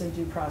justice and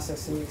due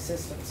process in these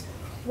systems.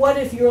 What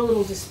if your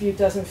little dispute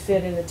doesn't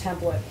fit in the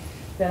template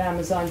that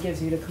Amazon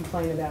gives you to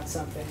complain about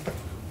something?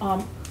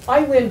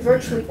 I win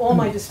virtually all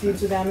my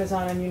disputes with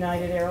Amazon and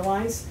United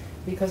Airlines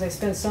because I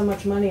spend so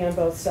much money on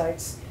both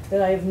sites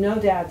that I have no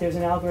doubt there's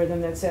an algorithm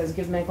that says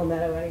give Michael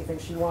Meadow anything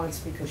she wants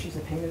because she's a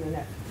pain in the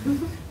neck.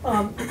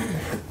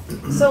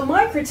 So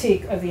my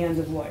critique of the end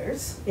of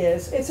lawyers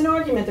is, it's an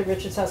argument that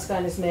Richard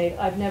Susskind has made.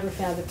 I've never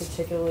found it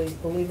particularly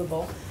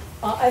believable.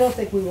 I don't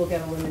think we will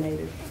get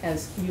eliminated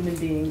as human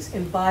beings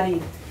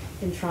embodied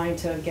in trying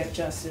to get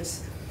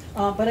justice.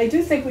 But I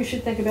do think we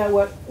should think about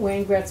what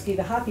Wayne Gretzky,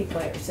 the hockey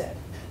player, said.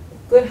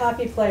 A good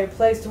hockey player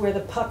plays to where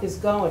the puck is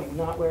going,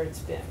 not where it's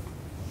been.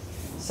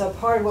 So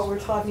part of what we're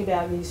talking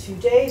about in these few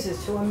days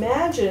is to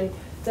imagine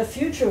the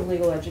future of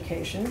legal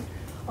education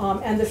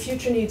and the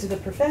future needs of the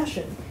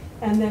profession,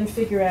 and then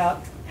figure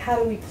out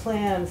how do we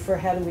plan for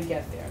how do we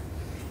get there.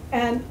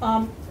 And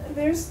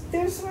there's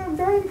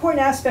very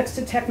important aspects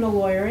to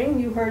techno-lawyering.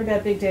 You heard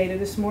about big data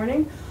this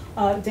morning.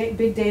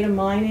 Big data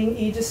mining,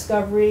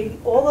 e-discovery,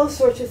 all those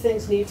sorts of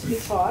things need to be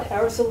taught.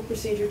 Our civil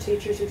procedure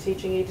teachers are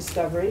teaching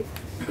e-discovery,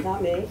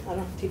 not me. I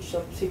don't teach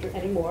civil procedure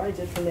anymore. I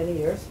did for many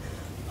years.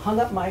 Hung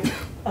up my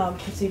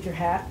procedure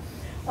hat.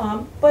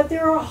 But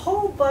there are a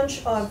whole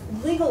bunch of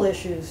legal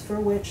issues for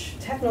which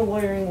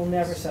techno-lawyering will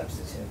never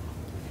substitute.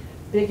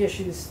 Big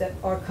issues that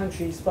our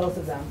countries, both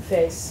of them,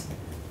 face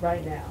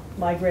right now.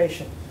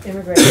 Migration,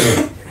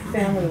 immigration,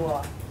 family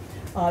law,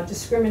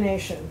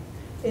 discrimination,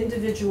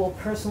 individual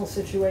personal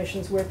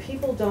situations where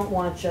people don't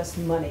want just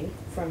money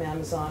from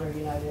Amazon or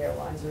United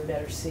Airlines or a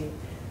better seat.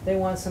 They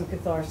want some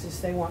catharsis.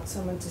 They want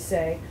someone to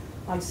say,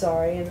 I'm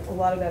sorry, and a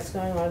lot of that's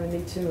going on in the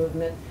Me Too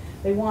movement.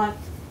 They want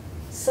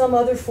some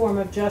other form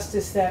of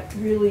justice that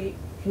really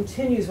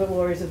continues what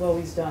lawyers have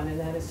always done, and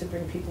that is to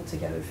bring people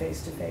together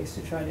face to face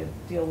to try to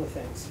deal with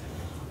things.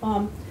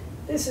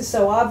 this is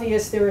so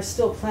obvious. There are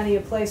still plenty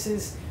of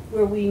places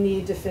where we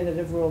need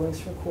definitive rulings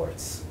from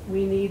courts.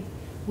 We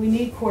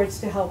need courts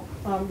to help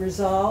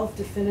resolve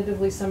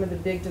definitively some of the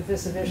big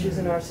divisive issues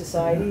in our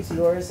societies,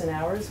 yours and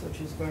ours,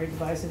 which is very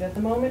divisive at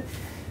the moment.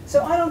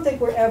 So I don't think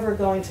we're ever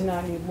going to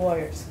not need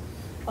lawyers.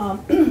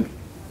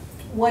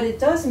 What it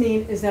does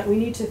mean is that we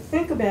need to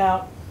think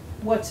about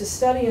what to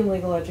study in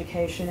legal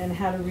education and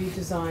how to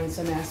redesign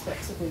some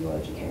aspects of legal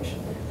education.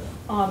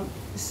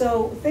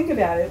 So think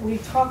about it. We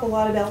talk a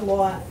lot about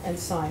law and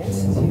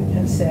science, as you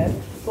have said,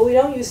 but we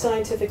don't use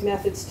scientific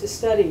methods to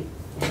study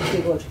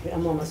legal education.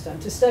 I'm almost done.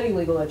 To study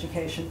legal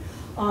education.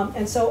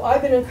 And so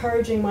I've been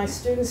encouraging my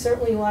students,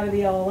 certainly a lot of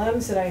the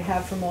LLMs that I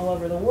have from all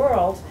over the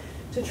world,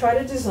 to try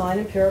to design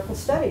empirical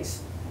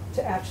studies,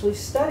 to actually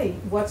study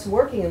what's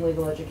working in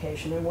legal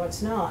education and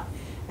what's not.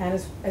 And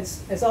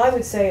as I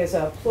would say, as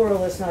a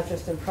pluralist, not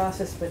just in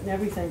process but in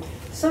everything,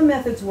 some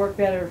methods work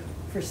better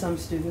for some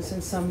students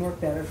and some work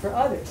better for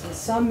others. And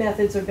some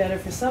methods are better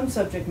for some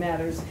subject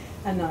matters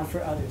and not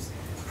for others.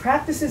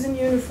 Practice isn't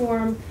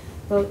uniform,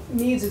 the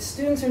needs of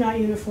students are not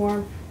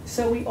uniform,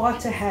 so we ought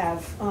to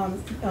have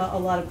a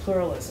lot of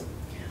pluralism.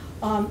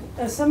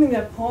 Something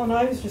that Paul and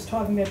I was just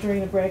talking about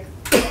during the break,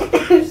 an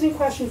interesting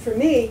question for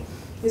me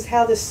is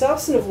how the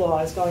substantive law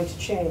is going to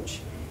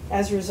change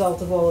as a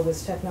result of all of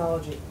this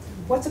technology.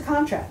 What's a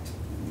contract?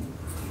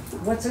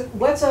 What's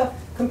a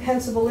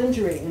compensable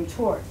injury in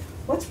tort?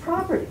 What's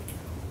property?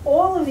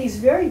 All of these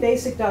very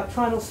basic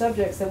doctrinal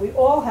subjects that we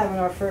all have in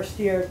our first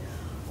year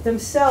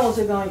themselves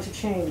are going to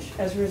change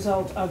as a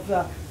result of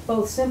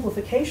both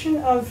simplification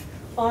of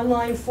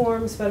online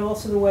forms, but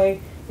also the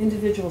way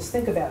individuals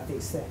think about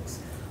these things.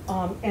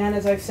 And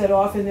as I've said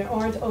often, there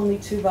aren't only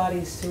two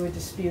bodies to a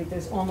dispute,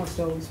 there's almost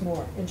always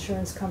more.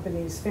 Insurance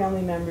companies,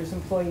 family members,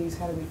 employees,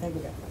 how do we think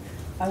about them?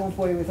 I won't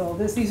bore you with all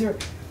this. These are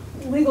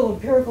legal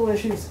empirical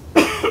issues.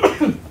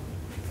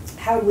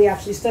 How do we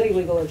actually study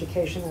legal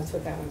education? That's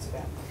what that one's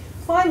about.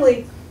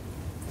 Finally,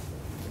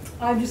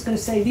 I'm just going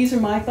to say these are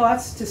my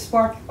thoughts to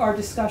spark our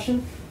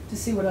discussion, to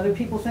see what other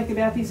people think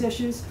about these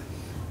issues.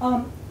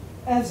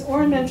 As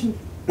Oren mentioned,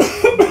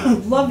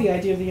 I love the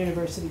idea of the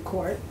university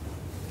court.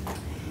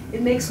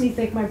 It makes me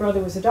think my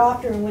brother was a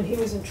doctor, and when he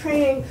was in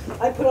training,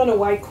 I put on a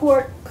white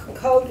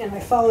coat and I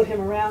followed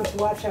him around to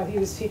watch how he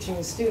was teaching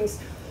his students.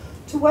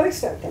 To what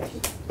extent,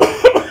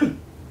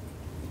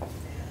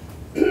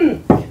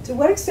 to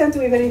what extent do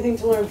we have anything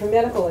to learn from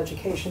medical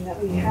education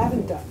that we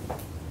haven't done?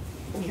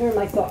 And here are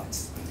my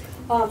thoughts.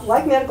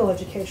 Like medical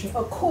education,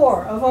 a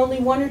core of only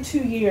 1 or 2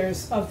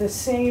 years of the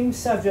same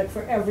subject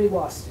for every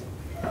law student.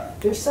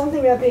 There's something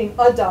about being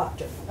a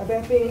doctor,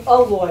 about being a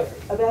lawyer,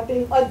 about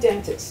being a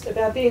dentist,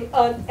 about being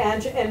an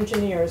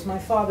engineer, as my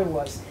father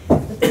was.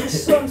 But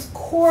there's some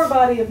core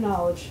body of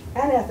knowledge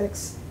and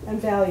ethics and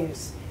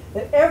values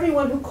that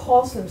everyone who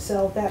calls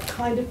themselves that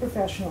kind of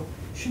professional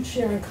should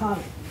share in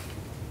common.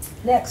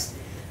 Next,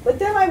 but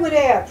then I would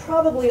add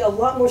probably a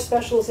lot more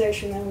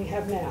specialization than we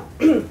have now.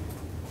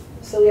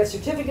 So we have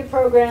certificate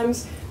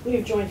programs, we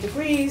have joint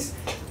degrees,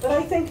 but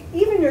I think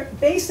even your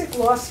basic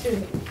law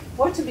student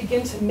ought to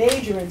begin to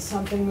major in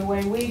something the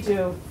way we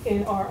do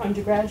in our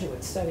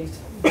undergraduate studies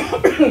in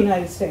the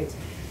United States.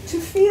 To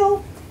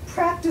feel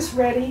practice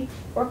ready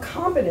or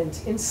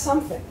competent in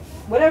something,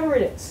 whatever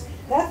it is.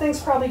 That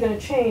thing's probably going to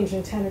change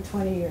in 10 or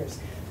 20 years.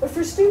 But for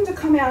a student to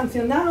come out and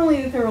feel not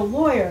only that they're a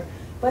lawyer,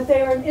 but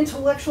they are an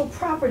intellectual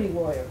property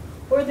lawyer,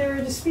 or they're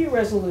a dispute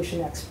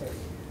resolution expert,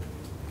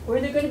 or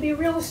they're going to be a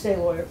real estate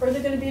lawyer, or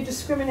they're going to be a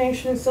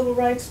discrimination and civil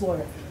rights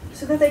lawyer,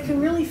 so that they can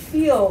really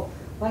feel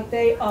like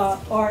they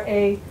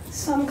are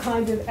some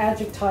kind of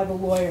adjectival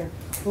lawyer,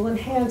 will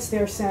enhance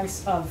their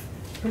sense of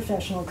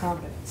professional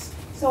competence.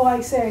 So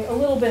I say a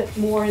little bit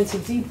more into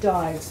deep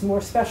dives, more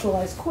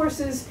specialized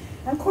courses,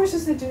 and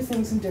courses that do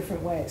things in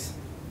different ways.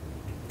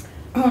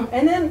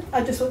 And then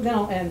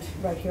I'll end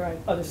right here. I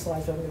have other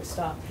slides, I'm going to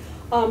stop.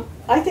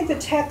 I think the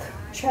tech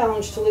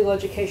challenge to legal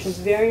education is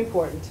very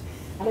important,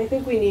 and I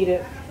think we need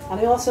it. And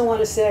I also want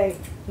to say,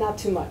 not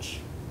too much.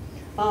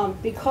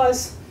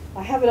 Because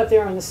I have it up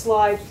there on the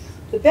slide,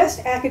 the best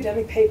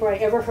academic paper I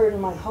ever heard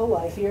in my whole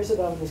life, years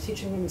ago when I was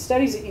teaching women's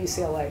studies at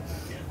UCLA,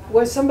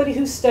 was somebody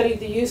who studied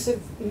the use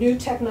of new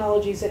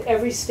technologies at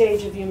every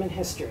stage of human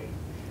history.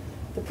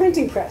 The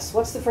printing press.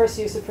 What's the first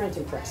use of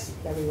printing press,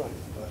 everyone?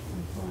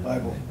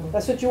 Bible.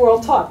 That's what you were all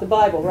taught, the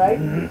Bible, right?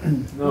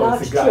 No,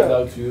 Not it's a guide true.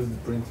 how to use the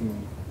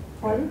printing.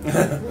 Pardon?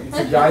 It's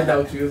a guide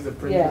how to use the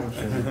printing Yeah.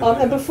 machine.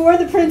 And before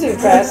the printing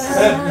press,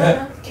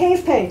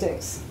 cave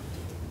paintings.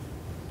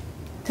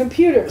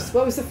 Computers.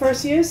 What was the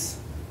first use?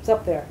 It's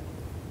up there.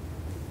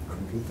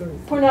 Computer.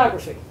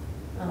 Pornography.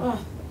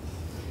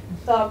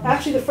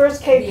 Actually, the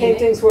first cave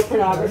paintings were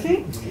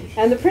pornography.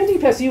 And the printing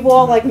press, you've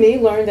all, like me,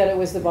 learned that it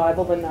was the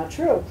Bible, but not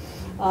true.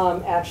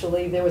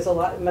 Actually, there was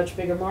much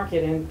bigger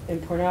market in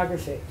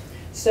pornography.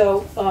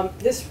 So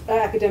this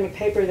academic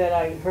paper that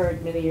I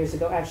heard many years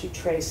ago actually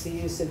traced the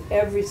use of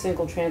every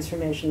single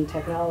transformation in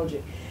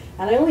technology.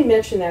 And I only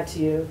mention that to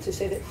you to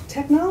say that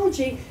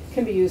technology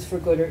can be used for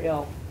good or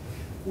ill.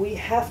 We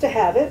have to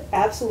have it,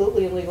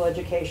 absolutely, in legal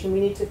education. We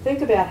need to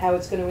think about how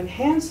it's going to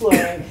enhance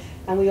learning,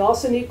 and we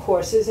also need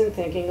courses in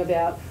thinking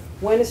about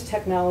when is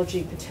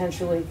technology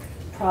potentially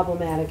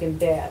problematic and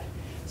bad.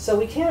 So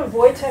we can't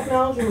avoid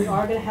technology. We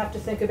are going to have to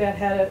think about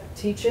how to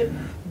teach it.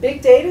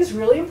 Big data is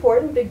really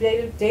important. Big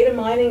data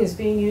mining is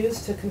being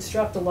used to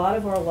construct a lot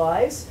of our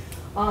lives,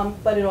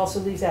 but it also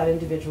leaves out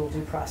individual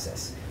due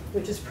process,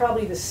 which is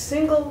probably the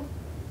single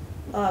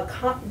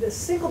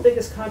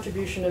biggest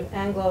contribution of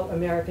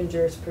Anglo-American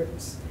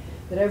jurisprudence,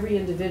 that every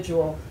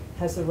individual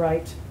has the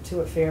right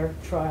to a fair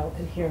trial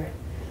and hearing.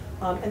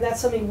 And that's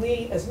something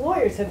we as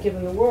lawyers have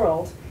given the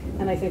world,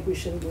 and I think we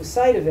shouldn't lose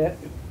sight of it,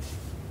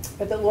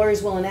 but that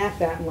lawyers will enact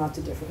that in lots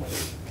of different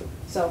ways.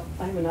 So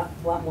I have a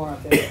lot more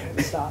up there. I'm going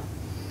to stop.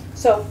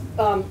 So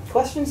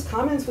questions,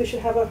 comments? We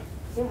should have a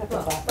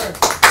clap.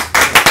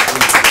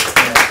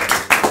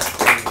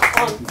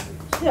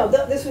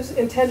 This was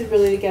intended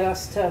really to get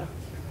us to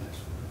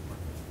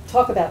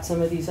talk about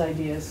some of these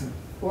ideas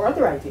or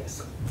other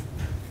ideas.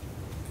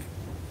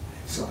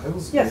 So I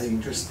was Yes, very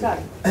interested got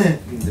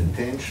in the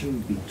tension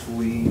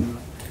between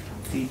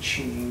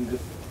teaching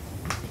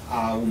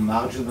how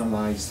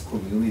marginalized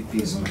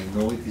communities,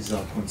 minorities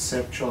are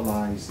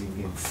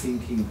conceptualizing and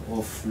thinking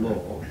of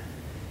law,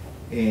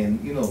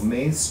 and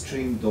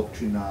mainstream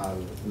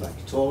doctrinal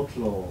like tort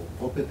law,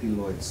 property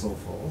law, and so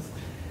forth.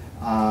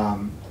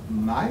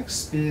 My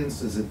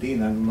experience as a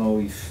dean, I don't know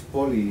if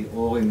Polly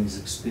Oren is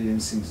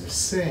experiencing the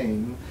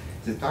same,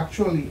 that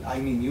actually,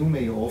 you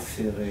may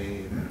offer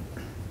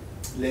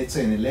let's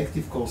say an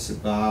elective course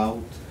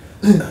about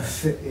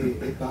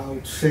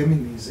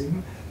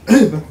feminism,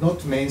 but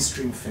not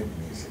mainstream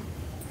feminism.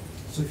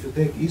 So if you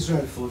take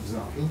Israel, for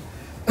example,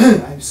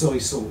 so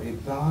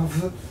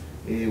above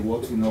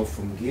what we know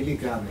from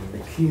Gilligan and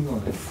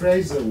McKinnon and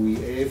Fraser, we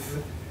have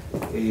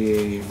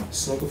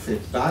sort of a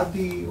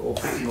body of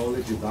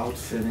knowledge about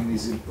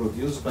feminism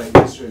produced by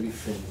Israeli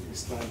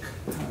feminists, like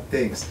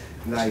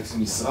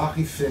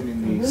Mizrahi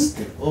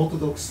feminists,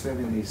 Orthodox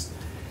feminists.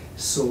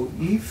 So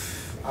if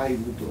I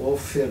would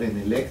offer an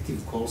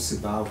elective course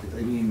about it,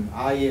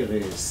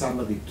 hire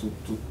somebody to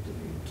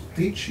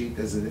teach it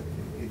as a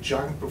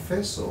young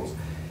professor,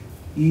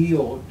 he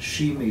or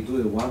she may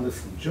do a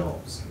wonderful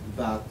job,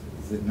 but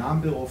the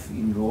number of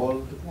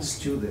enrolled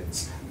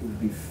students would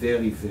be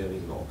very,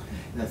 very low.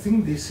 And I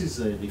think this is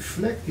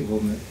reflective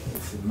of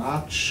a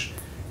much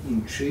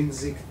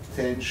intrinsic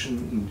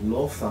tension in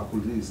law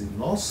faculties, in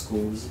law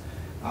schools,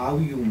 how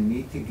you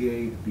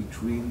mitigate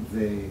between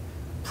the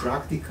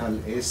practical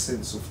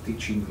essence of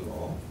teaching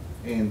law,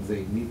 and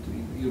they need to,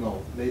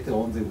 later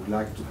on they would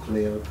like to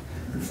clerk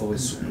for a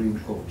Supreme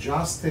Court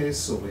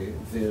justice or a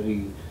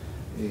very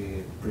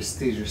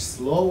prestigious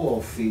law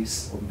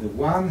office on the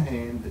one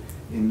hand,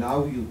 and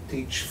now you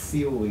teach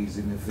theories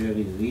in a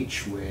very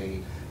rich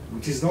way,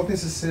 which is not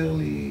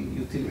necessarily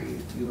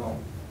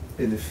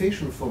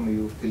beneficial from a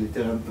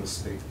utilitarian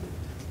perspective.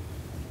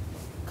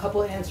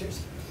 Couple of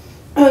answers.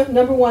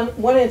 Number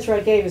one answer I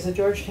gave is the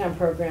Georgetown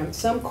program.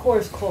 Some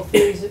course called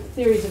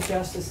Theories of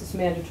Justice is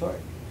mandatory.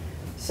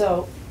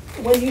 So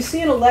when you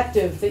see an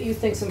elective that you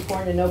think is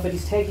important and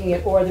nobody's taking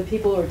it, or the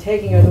people who are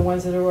taking it are the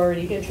ones that are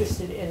already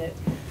interested in it,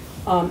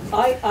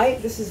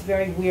 this is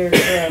very weird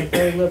for a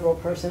very liberal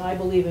person. I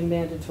believe in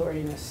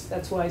mandatoriness.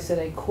 That's why I said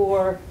a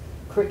core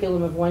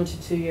curriculum of 1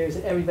 to 2 years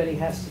that everybody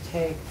has to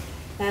take.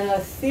 And a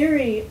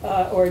theory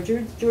or a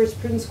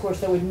jurisprudence course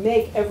that would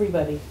make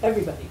everybody,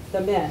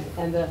 the men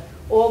and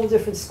all the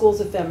different schools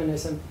of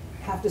feminism,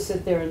 have to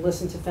sit there and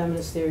listen to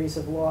feminist theories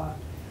of law.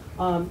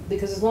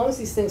 Because as long as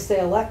these things stay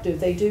elective,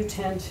 they do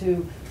tend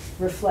to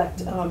reflect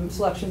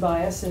selection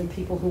bias in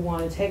people who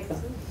want to take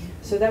them.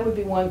 So that would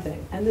be one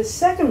thing. And the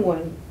second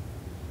one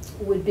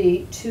would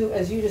be to,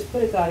 as you just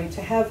put it, Gotti,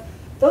 to have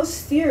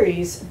those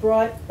theories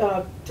brought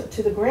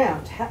to the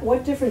ground.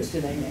 What difference do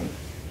they make?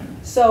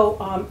 So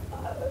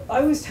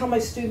I always tell my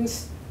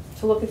students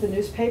to look at the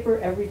newspaper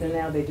every day.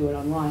 Now they do it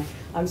online.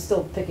 I'm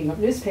still picking up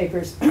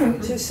newspapers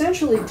to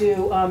essentially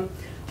do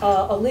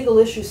a legal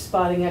issue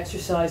spotting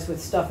exercise with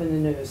stuff in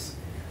the news.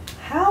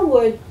 How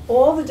would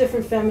all the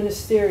different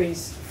feminist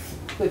theories,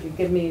 could you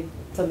give me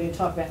something to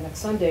talk about next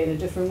Sunday in a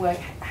different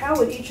way, how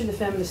would each of the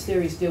feminist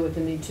theories deal with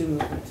the Me Too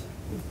movement?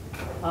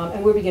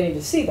 And we're beginning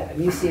to see that.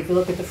 And you see, if you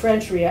look at the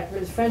French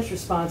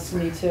response to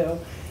Me Too,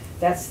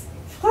 that's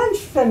French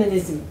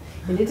feminism.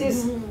 And it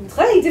is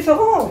très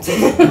différent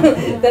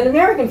than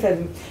American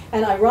feminism.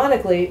 And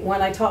ironically,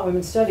 when I taught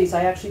women's studies,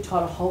 I actually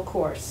taught a whole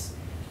course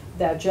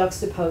that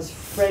juxtaposed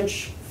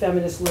French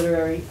feminist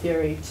literary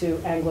theory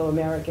to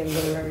Anglo-American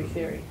literary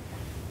theory.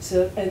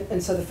 So,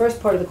 and so the first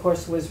part of the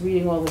course was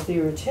reading all the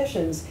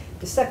theoreticians.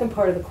 The second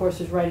part of the course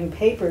was writing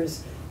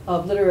papers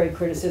of literary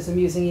criticism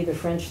using either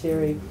French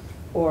theory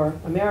or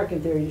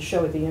American theory to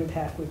show what the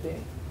impact would be.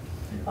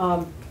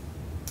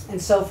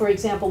 And so, for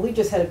example, we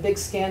just had a big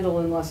scandal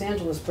in Los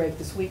Angeles break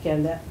this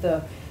weekend that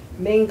the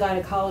main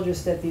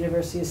gynecologist at the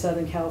University of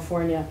Southern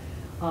California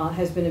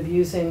has been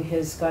abusing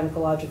his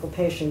gynecological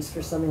patients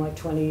for something like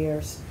 20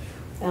 years.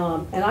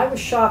 And I was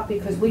shocked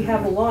because we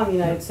have a law in the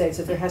United States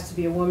that there has to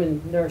be a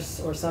woman nurse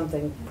or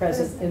something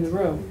present in the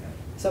room.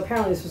 So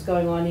apparently this was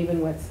going on even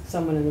with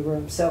someone in the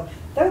room. So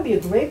that would be a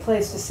great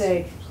place to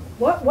say,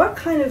 what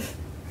kind of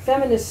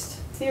feminist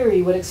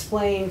theory would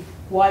explain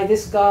why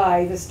this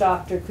guy, this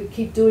doctor, could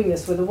keep doing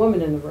this with a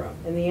woman in the room?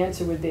 And the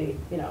answer would be,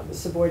 you know, the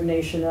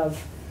subordination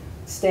of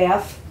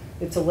staff.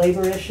 It's a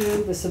labor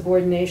issue. The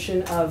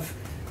subordination of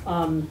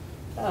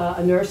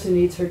a nurse who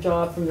needs her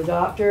job from the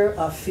doctor,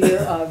 a fear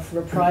of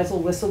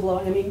reprisal,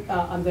 whistleblowing. I mean,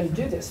 I'm going to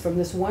do this. From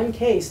this one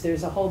case,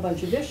 there's a whole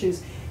bunch of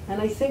issues. And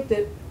I think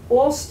that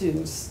all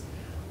students,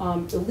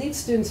 elite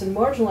students and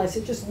marginalized,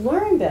 they just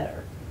learn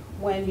better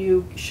when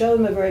you show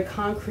them a very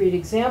concrete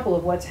example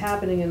of what's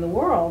happening in the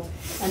world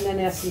and then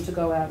ask them to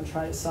go out and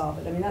try to solve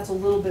it. I mean, that's a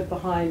little bit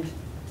behind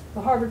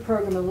the Harvard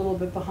program, a little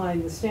bit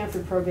behind the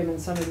Stanford program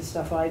and some of the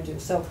stuff I do.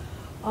 So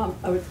I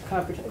would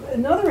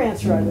another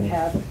answer I would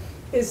have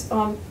is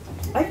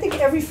I think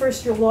every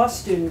first-year law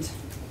student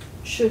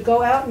should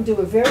go out and do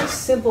a very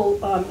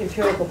simple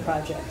empirical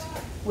project,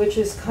 which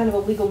is kind of a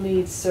legal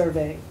needs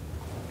survey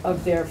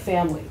of their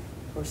family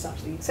or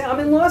something. Say, I'm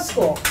in law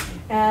school,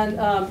 and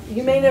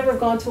you may never have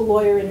gone to a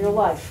lawyer in your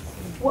life.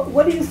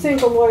 What do you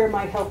think a lawyer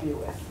might help you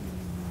with?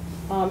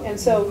 And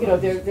so, you know,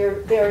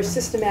 there are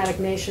systematic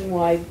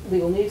nationwide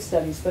legal needs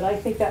studies, but I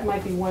think that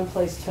might be one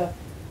place to,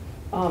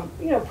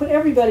 you know, put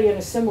everybody in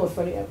a similar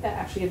footing.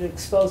 Actually, to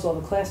expose all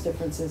the class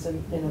differences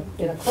in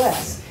a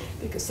class,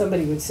 because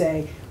somebody would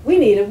say, we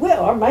need a will,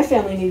 or my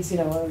family needs, you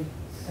know,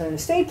 an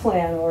estate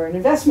plan or an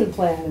investment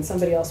plan, and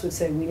somebody else would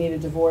say, we need a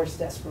divorce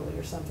desperately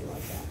or something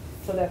like that.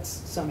 So that's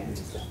some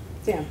answers.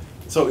 Dan.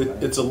 So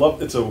it's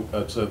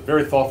a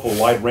very thoughtful,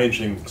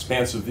 wide-ranging,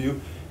 expansive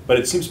view, but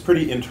it seems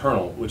pretty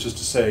internal, which is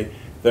to say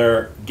there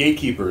are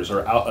gatekeepers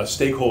or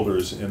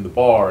stakeholders in the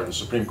bar, in the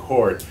Supreme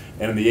Court,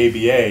 and in the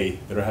ABA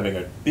that are having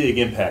a big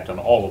impact on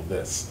all of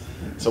this.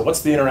 So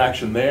what's the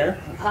interaction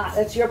there?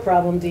 That's your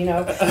problem,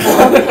 Dino.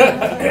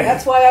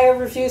 That's why I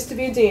refused to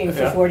be dean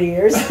for 40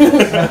 years.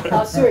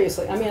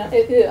 Seriously, I mean,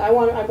 I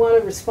want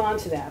to respond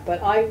to that,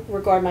 but I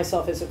regard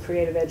myself as a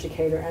creative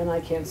educator, and I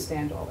can't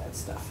stand all that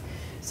stuff.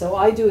 So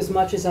I do as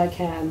much as I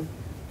can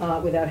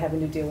without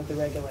having to deal with the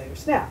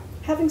regulators. Now,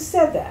 having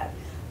said that,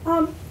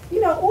 you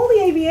know, all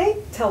the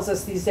ABA tells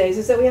us these days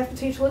is that we have to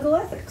teach legal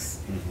ethics.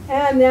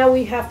 And now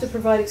we have to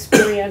provide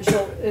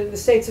experiential, in the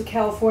states of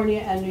California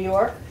and New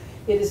York,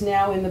 it is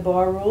now in the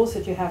bar rules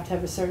that you have to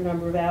have a certain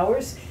number of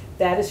hours.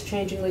 That is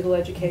changing legal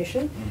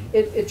education.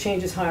 It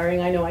changes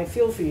hiring. I know I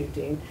feel for you,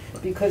 Dean,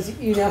 because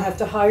you now have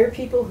to hire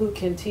people who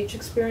can teach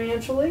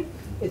experientially.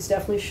 It's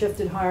definitely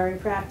shifted hiring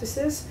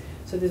practices.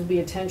 So there'll be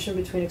a tension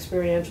between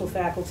experiential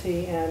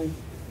faculty and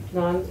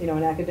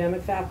an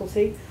academic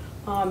faculty.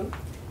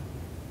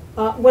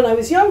 When I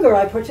was younger,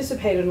 I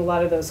participated in a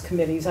lot of those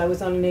committees. I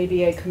was on an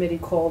ABA committee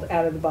called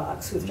Out of the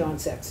Box with John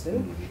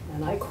Sexton,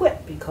 and I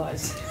quit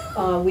because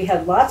we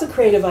had lots of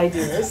creative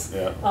ideas,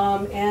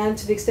 and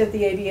to the extent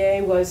the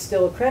ABA was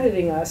still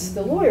accrediting us,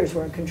 the lawyers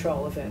were in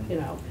control of it, you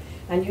know.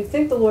 And you'd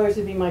think the lawyers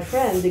would be my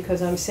friend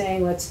because I'm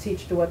saying let's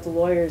teach to what the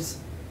lawyers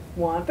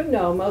want, but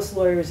no, most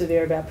lawyers are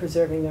there about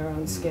preserving their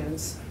own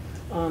skins,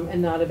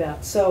 and not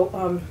about,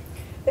 so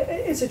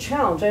it's a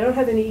challenge. I don't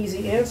have any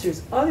easy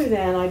answers other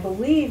than I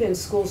believe in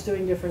schools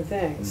doing different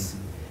things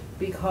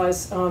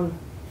because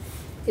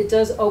it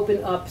does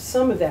open up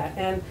some of that.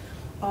 And,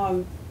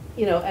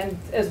 you know, and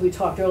as we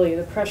talked earlier,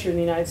 the pressure in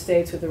the United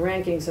States with the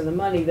rankings and the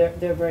money,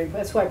 they're very,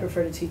 that's why I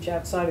prefer to teach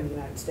outside of the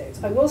United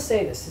States. I will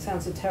say this, it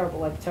sounds like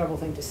a terrible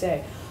thing to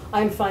say.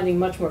 I'm finding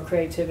much more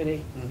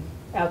creativity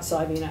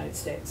outside the United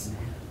States.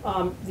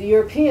 The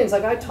Europeans,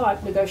 like I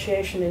taught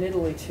negotiation in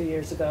Italy 2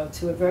 years ago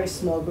to a very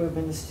small group,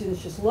 and the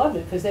students just loved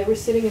it because they were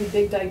sitting in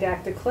big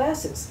didactic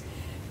classes.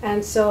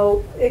 And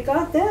so it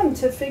got them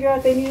to figure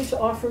out they needed to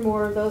offer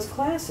more of those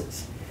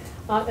classes.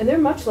 And they're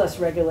much less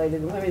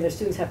regulated. I mean, their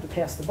students have to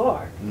pass the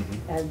bar,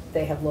 and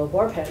they have low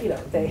bar pass, you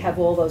know, they have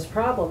all those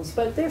problems,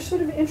 but they're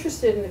sort of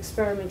interested in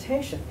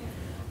experimentation.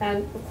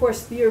 And of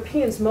course, the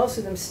Europeans, most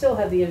of them still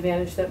have the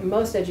advantage that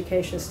most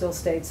education is still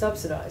state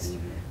subsidized.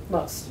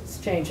 Most, it's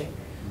changing.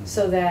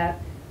 So that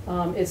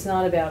it's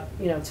not about,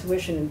 you know,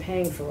 tuition and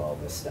paying for all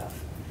this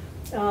stuff.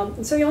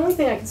 And so the only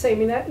thing I can say, I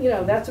mean, that, you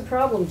know, that's a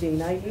problem, Dean.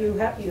 You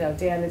have, you know,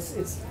 Dan,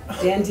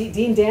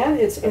 Dean Dan,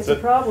 it's a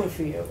problem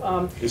for you.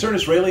 Is there an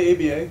Israeli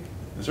ABA?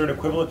 Is there an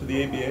equivalent to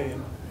the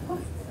ABA?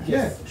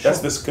 Yeah, That's sure.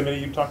 this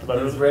committee you talked about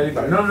The earlier? Israeli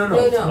bar. No.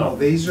 No,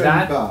 the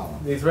Israeli bar.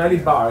 The Israeli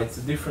bar, it's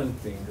a different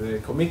thing. The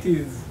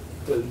committee is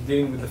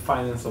dealing with the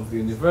finance of the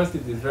university.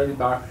 The Israeli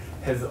bar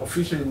has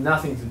officially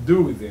nothing to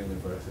do with the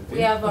university. We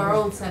have our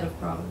own set of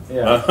problems.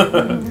 Yeah,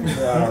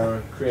 they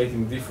are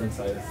creating different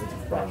set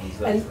of problems.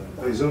 That's And- right.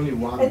 There is only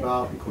one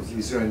bar because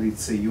Israel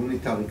it's a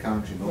unitary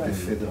country, not a Right.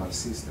 federal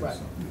system. Right.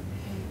 So.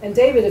 And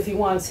David, if you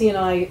want, he and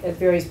I at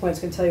various points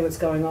can tell you what's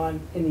going on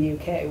in the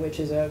UK, which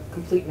is a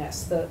complete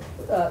mess. The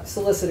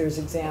solicitor's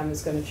exam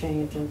is going to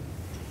change, and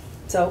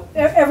So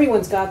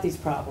everyone's got these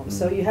problems,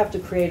 so you have to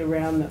create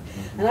around them.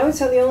 And I would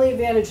say the only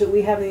advantage that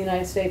we have in the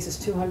United States is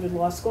 200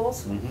 law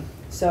schools.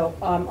 So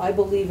I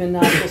believe in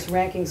not just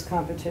rankings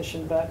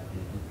competition, but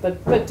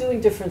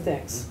doing different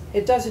things.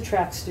 It does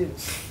attract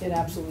students. It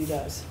absolutely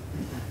does.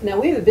 Now,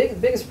 we have the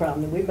biggest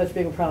problem, and we have a much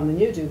bigger problem than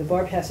you do. The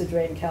bar passage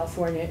rate in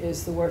California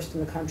is the worst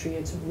in the country.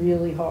 It's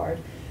really hard.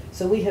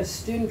 So we have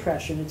student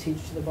pressure to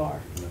teach to the bar.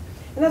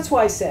 And that's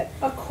why I said,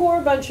 a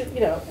core bunch of,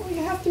 well,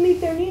 you have to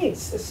meet their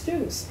needs as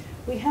students.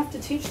 We have to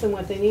teach them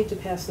what they need to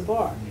pass the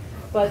bar.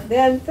 But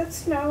then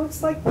that's,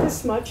 it's like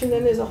this much, and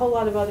then there's a whole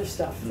lot of other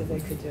stuff that they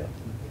could do.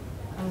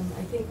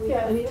 I think we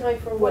Yeah, have any time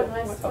for one what-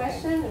 last okay.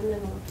 question, and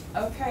then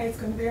we'll. Okay, it's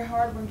going to be a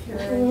hard one,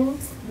 Carrie.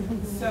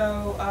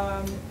 So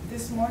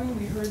this morning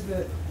we heard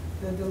the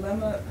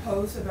dilemma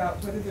posed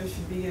about whether there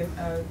should be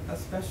a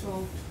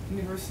special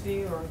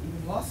university or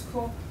even law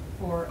school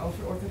for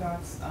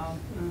ultra-Orthodox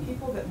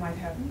people that might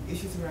have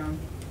issues around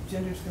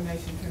gender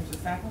discrimination in terms of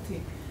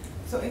faculty.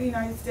 So in the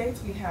United States,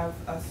 we have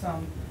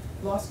some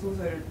law schools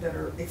that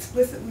are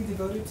explicitly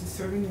devoted to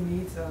serving the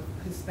needs of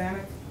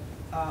Hispanic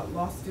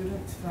law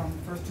students from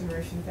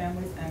first-generation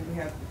families, and we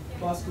have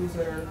law schools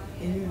that are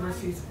in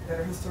universities that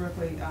are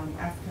historically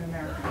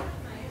African-American.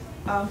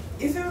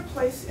 Is there a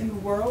place in the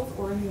world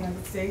or in the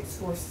United States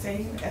for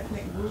same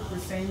ethnic group or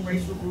same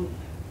racial group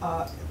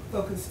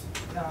focused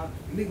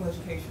legal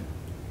education?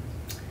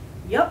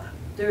 Yep,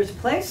 there is a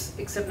place,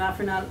 except not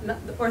for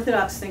the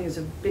Orthodox thing is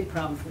a big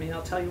problem for me, and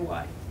I'll tell you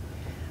why.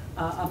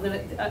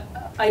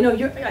 I know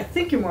I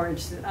think you're more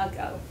interested.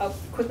 I'll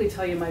quickly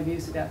tell you my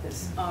views about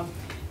this.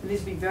 And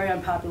these would be very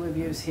unpopular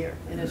views here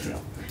in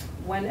Israel.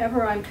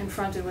 Whenever I'm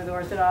confronted with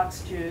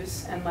Orthodox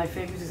Jews, and my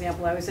favorite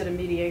example, I was at a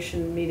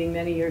mediation meeting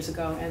many years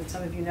ago, and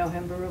some of you know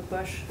him, Baruch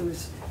Bush,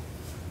 who's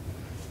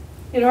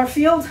in our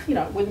field,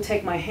 wouldn't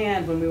take my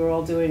hand when we were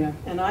all doing it.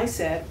 And I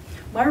said,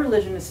 my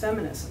religion is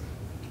feminism.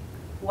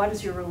 What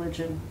does your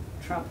religion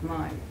trump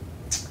mine?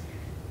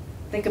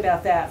 Think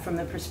about that from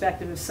the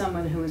perspective of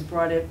someone who was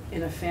brought up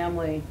in a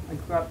family, I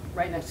grew up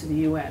right next to the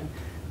UN.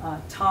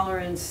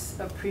 Tolerance,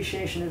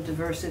 appreciation of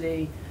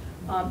diversity.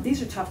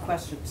 These are tough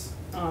questions.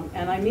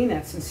 And I mean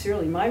that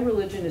sincerely. My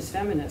religion is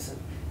feminism,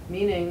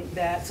 meaning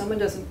that someone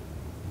doesn't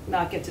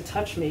not get to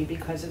touch me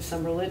because of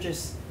some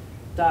religious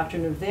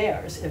doctrine of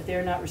theirs if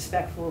they're not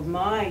respectful of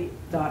my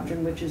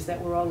doctrine, which is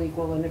that we're all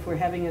equal, and if we're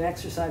having an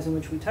exercise in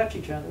which we touch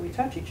each other, we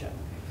touch each other.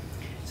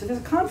 So there's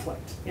a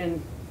conflict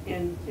in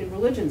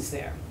religions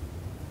there.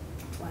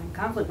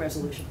 Conflict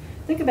resolution.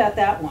 Think about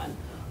that one.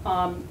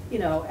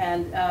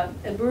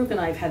 And Baruch and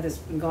I have had this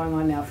been going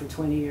on now for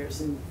 20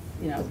 years, and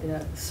in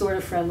a sort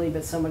of friendly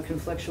but somewhat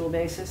conflictual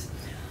basis.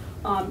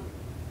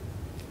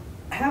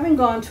 Having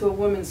gone to a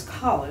women's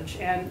college,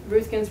 and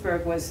Ruth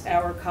Ginsburg was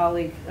our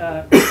colleague,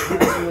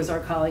 was our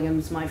colleague and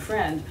was my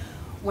friend.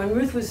 When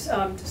Ruth was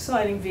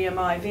deciding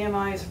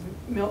VMI is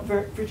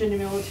Virginia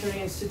Military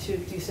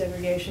Institute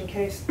desegregation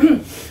case.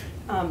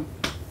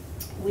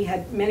 We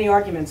had many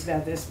arguments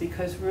about this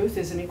because Ruth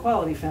is an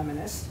equality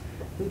feminist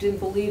who didn't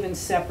believe in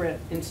separate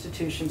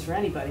institutions for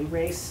anybody,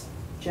 race,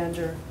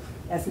 gender,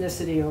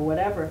 ethnicity, or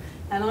whatever.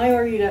 And I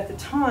argued at the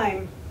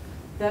time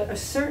that a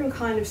certain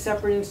kind of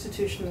separate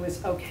institution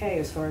was okay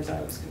as far as I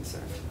was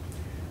concerned.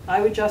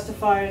 I would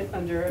justify it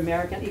under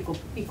American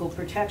equal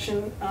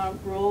protection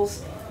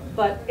rules,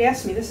 but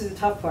ask me, this is the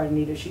tough part,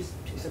 Anita, she's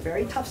a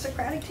very tough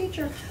Socratic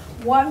teacher.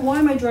 Why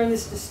am I drawing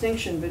this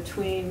distinction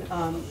between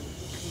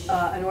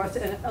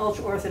an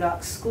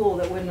ultra-Orthodox school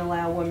that wouldn't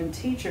allow women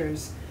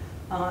teachers,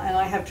 and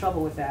I have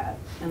trouble with that,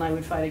 and I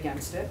would fight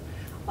against it,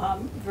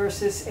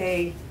 versus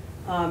a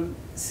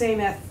same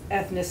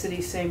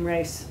ethnicity, same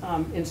race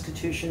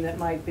institution that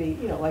might be,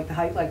 like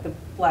the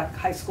black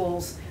high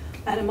schools,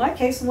 and in my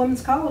case, the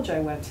women's college I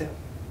went to.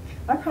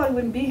 I probably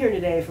wouldn't be here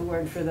today if it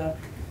weren't for the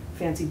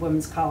fancy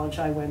women's college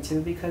I went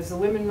to, because the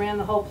women ran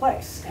the whole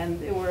place, and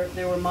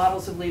there were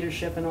models of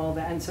leadership and all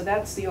that, and so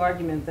that's the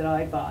argument that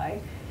I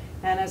buy.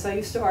 And as I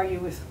used to argue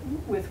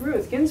with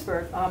Ruth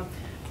Ginsburg,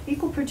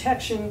 equal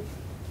protection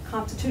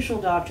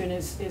constitutional doctrine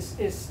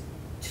is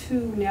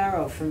too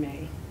narrow for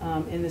me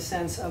in the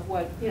sense of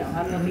what,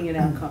 I'm looking at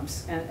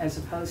outcomes as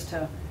opposed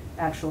to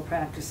actual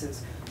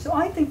practices. So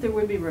I think there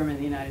would be room in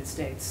the United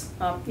States.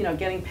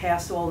 Getting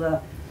past all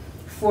the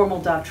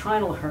formal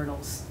doctrinal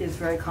hurdles is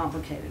very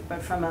complicated,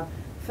 but from a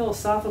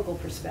philosophical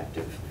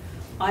perspective,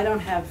 I don't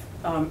have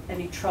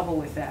any trouble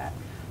with that.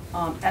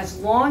 As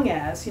long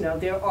as,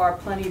 there are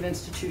plenty of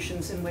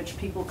institutions in which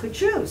people could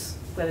choose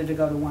whether to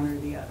go to one or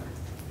the other.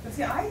 But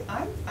see,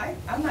 I'm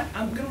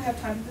going to have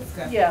time to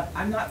discuss. Yeah.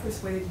 I'm not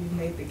persuaded you've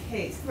made the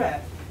case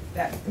Right.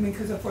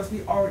 because of course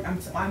we already,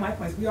 my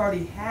point is we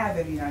already have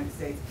in the United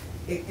States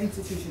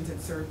institutions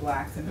that serve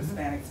blacks and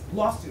Hispanics,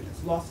 law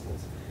students, law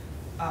schools.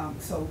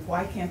 So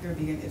why can't there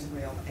be in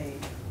Israel a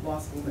law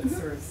school that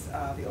serves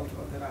the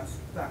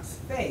ultra-Orthodox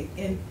faith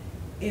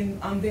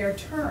on their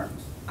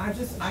terms?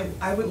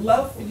 I would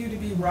love for you to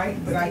be right,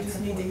 but I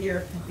just need to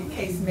hear the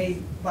case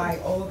made by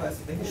all of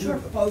us who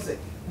oppose it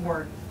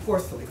more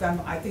forcefully.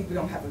 I think we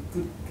don't have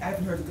I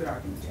haven't heard a good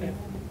argument yet.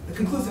 the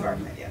conclusive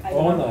argument yet.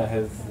 Orna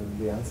has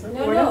the answer.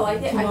 No, I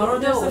think, Tomorrow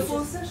there's a no,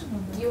 full session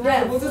on that. you Yeah,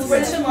 have, we'll full just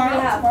wait session we tomorrow.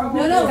 have. Tomorrow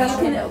we'll No,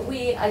 discuss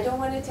I don't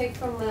wanna take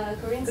from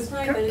Corinne's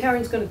time, but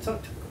Karen's gonna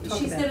talk she's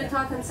about gonna that.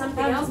 talk on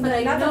something else, but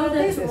I Not know on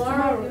that this,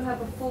 tomorrow you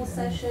have a full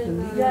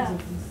session.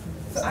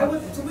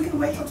 So we can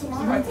wait till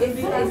tomorrow. I think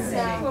If it's,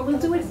 Well, we'll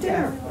do it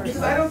there.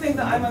 Because I don't think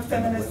that I'm a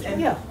feminist and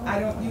Yeah. I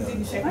don't use it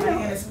to shake I my know.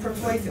 hand as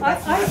persuasive.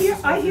 That's I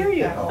not hear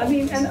you. at all. I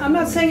mean, and I'm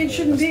not saying it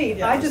shouldn't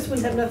be. I just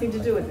wouldn't have nothing to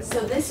do with it. So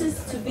this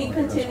is to be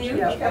continued.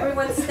 Yeah.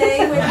 Everyone stay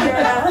with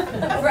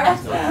your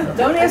breath.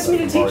 Don't ask me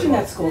to teach in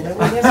that school. They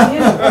won't ask me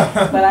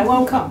anyway, but I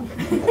won't come.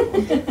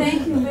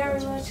 Thank you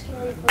very much,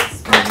 Carrie, for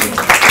speaking.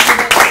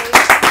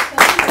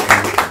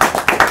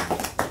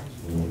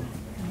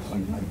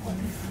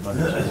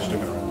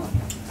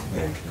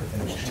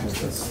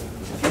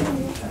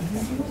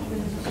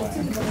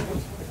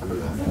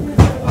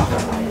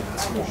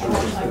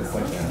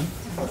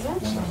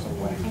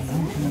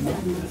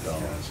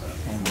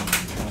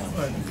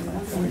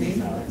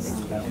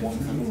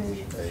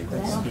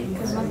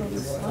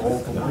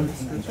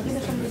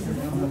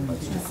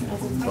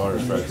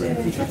 Daughter's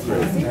graduating fifth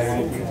grade.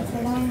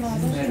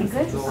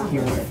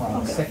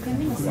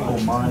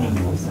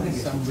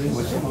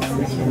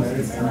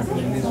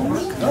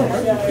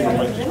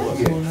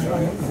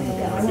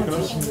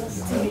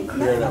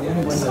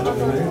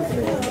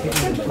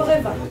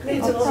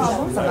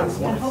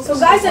 So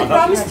guys, I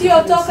promised you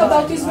I'll talk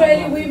about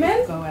Israeli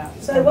women.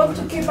 So I want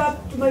to keep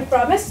up to my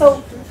promise.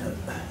 So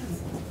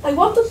I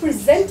want to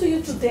present to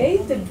you today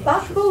the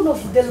backbone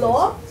of the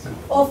law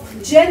of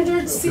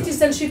gendered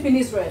citizenship in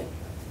Israel.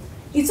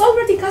 It's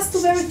already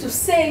customary to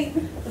say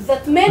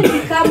that men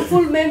become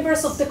full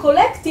members of the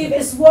collective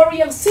as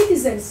warrior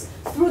citizens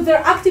through their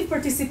active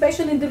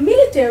participation in the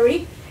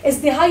military as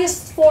the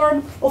highest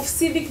form of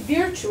civic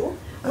virtue,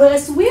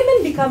 whereas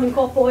women become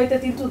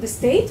incorporated into the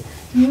state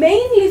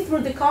mainly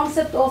through the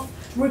concept of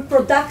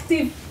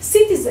reproductive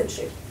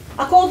citizenship.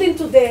 According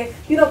to the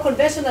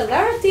conventional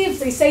narratives,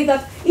 they say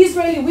that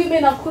Israeli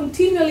women are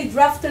continually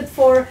drafted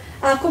for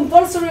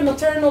compulsory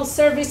maternal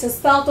service as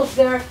part of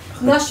their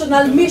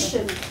national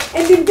mission.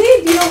 And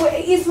indeed,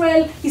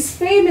 Israel is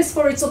famous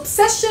for its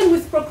obsession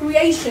with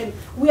procreation.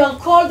 We are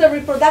called a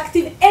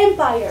reproductive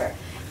empire,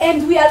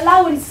 and we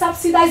allow and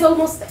subsidize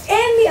almost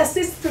any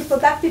assisted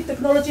reproductive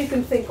technology you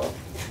can think of.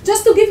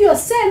 Just to give you a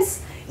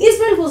sense,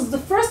 Israel was the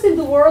first in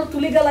the world to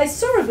legalize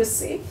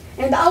surrogacy,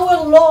 and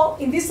our law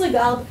in this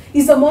regard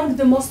is among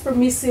the most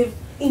permissive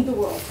in the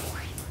world.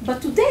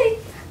 But today,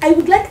 I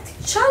would like to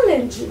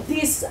challenge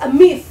this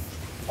myth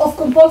of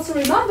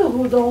compulsory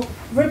motherhood or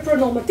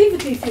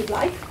repronormativity, if you'd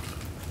like,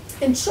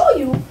 and show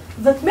you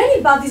that many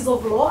bodies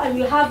of law, I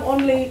will have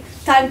only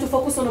time to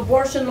focus on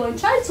abortion law and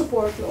child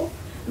support law,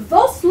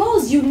 those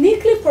laws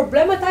uniquely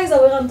problematize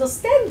our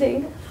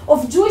understanding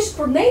of Jewish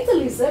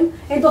prenatalism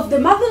and of the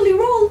motherly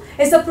role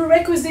as a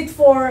prerequisite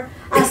for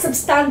a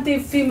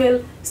substantive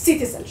female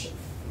citizenship.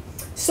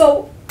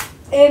 So,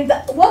 and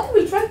what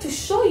we're trying to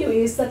show you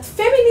is that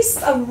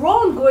feminists are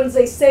wrong when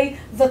they say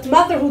that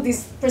motherhood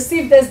is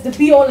perceived as the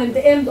be-all and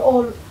the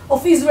end-all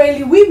of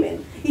Israeli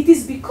women. It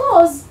is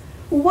because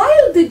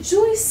while the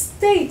Jewish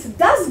state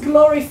does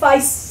glorify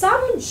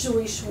some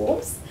Jewish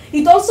wombs,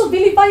 it also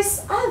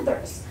vilifies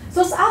others.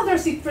 Those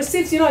others it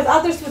perceives, as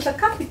others with a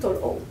capital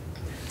O.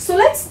 So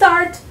let's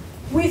start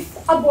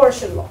with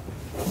abortion law.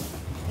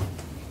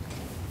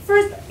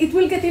 First, it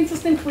will get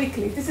interesting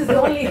quickly. This is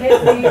the only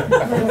heavy.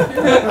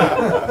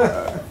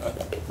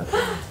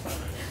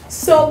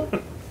 So,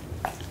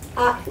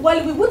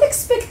 while we would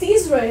expect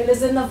Israel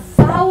as an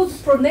avowed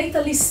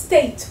pronatalist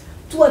state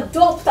to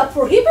adopt a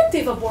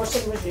prohibitive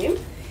abortion regime,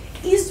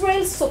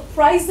 Israel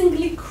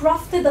surprisingly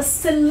crafted a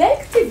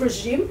selective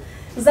regime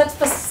that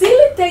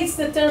facilitates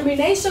the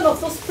termination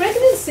of those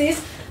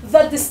pregnancies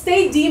that the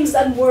state deems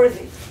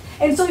unworthy.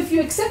 And so if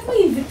you accept my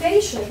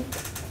invitation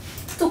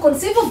to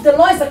conceive of the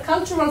law as a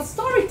cultural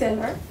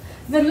storyteller,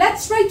 then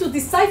let's try to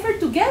decipher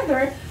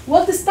together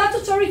what the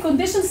statutory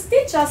conditions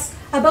teach us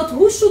about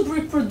who should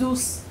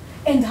reproduce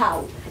and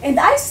how. And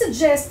I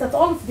suggest that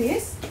all of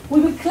this we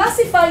will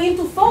classify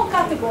into 4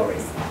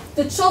 categories: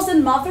 the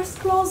chosen mothers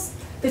clause,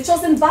 the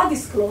chosen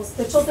bodies clause,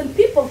 the chosen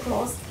people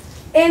clause,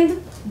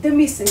 and the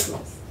missing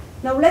clause.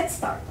 Now let's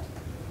start.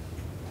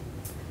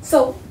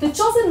 So, the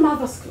chosen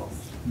mothers clause.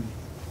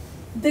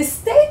 The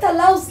state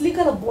allows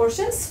legal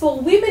abortions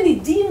for women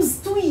it deems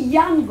too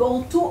young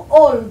or too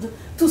old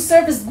to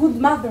serve as good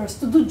mothers,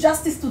 to do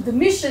justice to the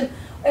mission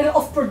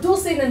of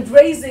producing and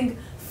raising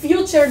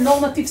future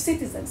normative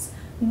citizens.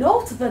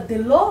 Note that the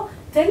law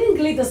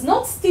tellingly does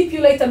not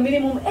stipulate a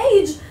minimum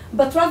age,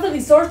 but rather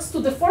resorts to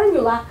the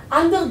formula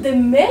under the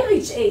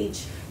marriage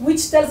age,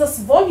 which tells us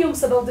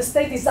volumes about the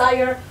state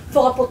desire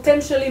for a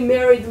potentially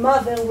married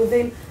mother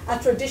within a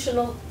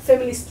traditional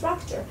family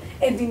structure.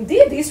 And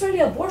indeed, the Israeli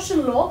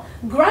abortion law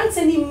grants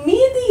an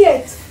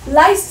immediate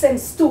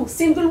license to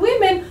single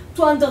women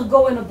to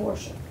undergo an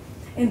abortion.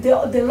 And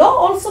the law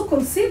also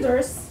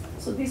considers,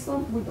 so this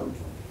one we don't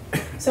do.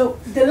 So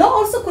the law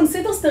also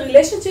considers the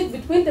relationship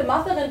between the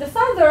mother and the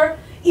father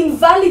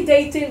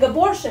invalidating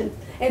abortion.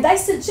 And I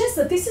suggest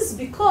that this is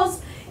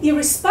because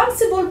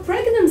irresponsible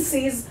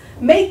pregnancies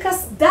make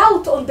us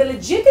doubt on the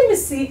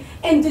legitimacy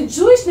and the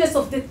Jewishness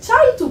of the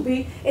child to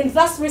be, and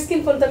thus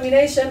risking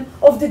contamination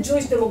of the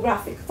Jewish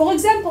demographic. For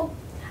example,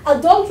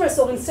 adulterous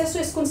or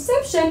incestuous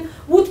conception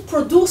would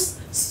produce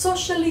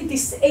socially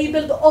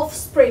disabled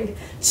offspring,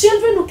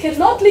 children who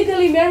cannot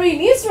legally marry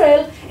in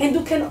Israel and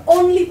who can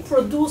only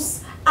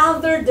produce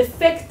other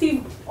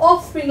defective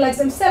offspring like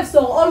themselves,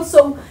 so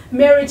also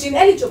marriage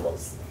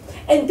ineligibles.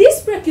 And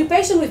this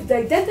preoccupation with the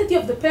identity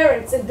of the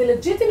parents and the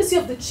legitimacy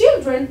of the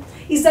children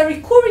is a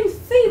recurring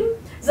theme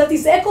that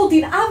is echoed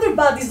in other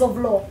bodies of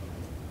law.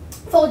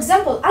 For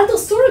example, under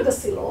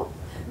surrogacy law,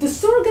 the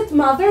surrogate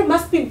mother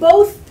must be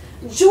both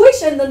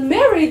Jewish and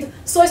unmarried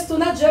so as to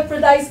not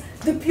jeopardize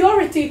the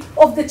purity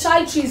of the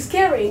child she is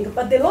carrying.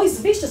 But the law is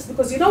vicious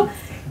because, you know,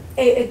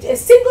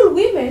 single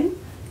women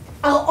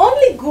are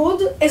only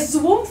good as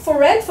womb for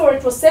rent for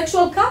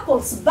heterosexual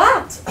couples.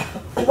 But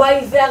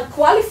while they are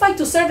qualified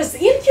to serve as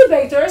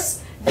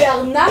incubators, they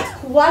are not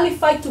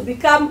qualified to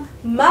become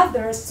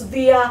mothers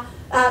via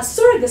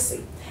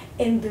surrogacy.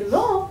 And the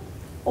law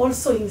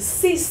also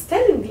insists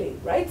tellingly,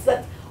 right,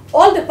 that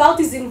all the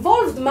parties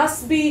involved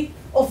must be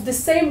of the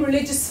same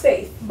religious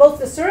faith, both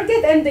the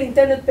surrogate and the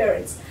intended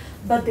parents.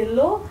 But the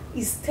law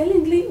is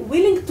tellingly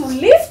willing to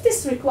lift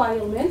this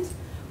requirement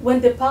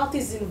when the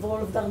parties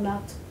involved are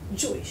not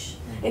Jewish.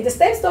 And the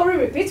same story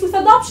repeats with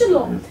adoption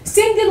law.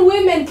 Single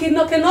women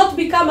cannot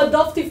become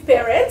adoptive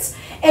parents,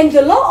 and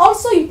the law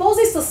also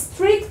imposes a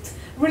strict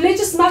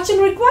religious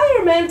matching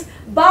requirement,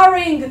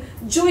 barring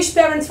Jewish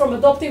parents from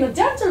adopting a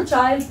Gentile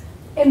child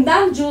and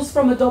non-Jews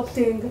from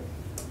adopting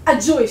a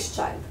Jewish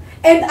child.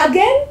 And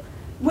again,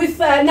 with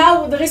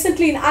now the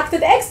recently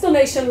enacted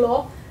ex-donation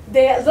law,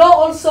 the law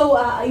also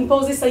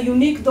imposes a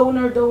unique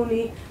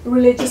donor-donee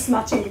religious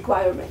matching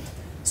requirement.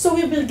 So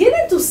we're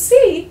beginning to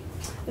see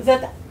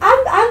that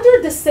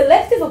under the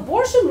selective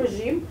abortion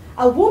regime,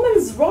 a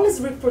woman's role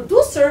as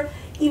reproducer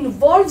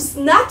involves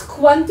not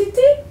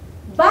quantity,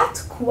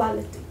 but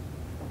quality.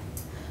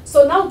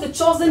 So now the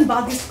chosen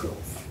bodies clause.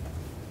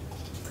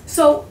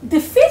 So the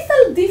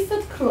fetal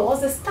defect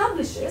clause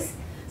establishes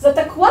that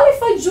a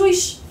qualified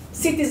Jewish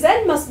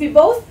citizen must be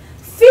both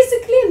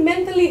physically and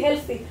mentally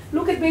healthy.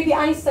 Look at baby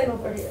Einstein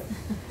over here.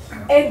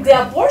 And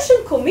the abortion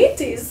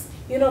committees,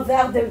 you know, they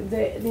are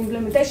the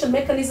implementation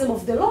mechanism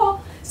of the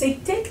law, they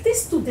take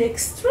this to the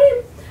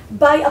extreme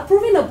by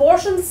approving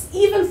abortions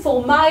even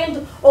for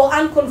mild or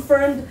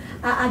unconfirmed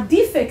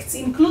defects,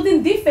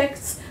 including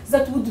defects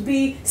that would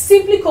be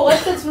simply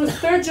corrected through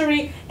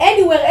surgery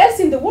anywhere else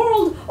in the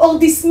world or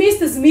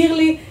dismissed as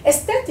merely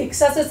aesthetic,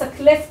 such as a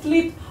cleft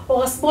lip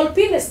or a small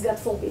penis, God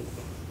forbid.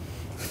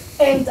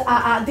 And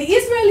the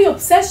Israeli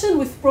obsession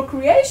with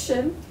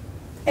procreation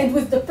and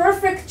with the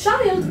perfect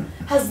child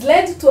has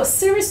led to a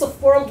series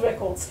of world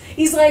records.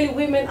 Israeli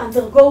women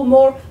undergo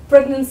more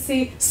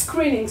pregnancy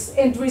screenings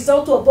and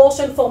resort to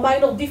abortion for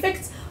minor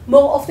defects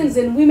more often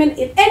than women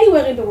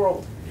anywhere in the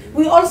world.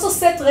 We also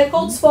set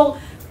records for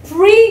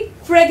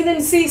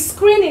pre-pregnancy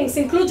screenings,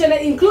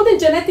 including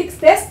genetic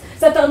tests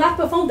that are not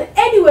performed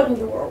anywhere in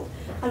the world.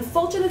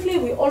 Unfortunately,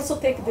 we also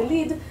take the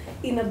lead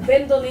in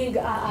abandoning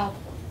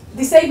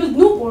disabled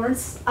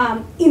newborns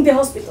in the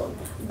hospital.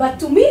 But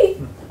to me,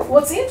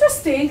 what's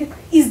interesting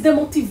is the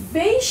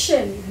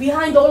motivation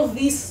behind all of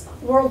these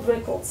world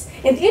records.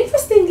 And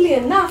interestingly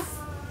enough,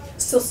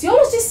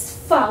 sociologists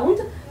found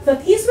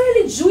that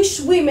Israeli Jewish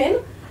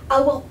women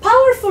are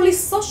powerfully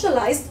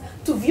socialized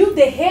to view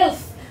the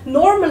health,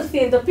 normalcy,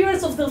 and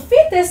appearance of their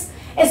fetus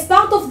as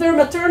part of their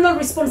maternal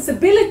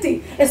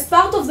responsibility, as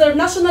part of their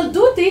national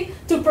duty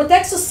to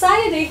protect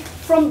society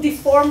from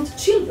deformed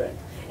children.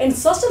 And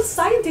social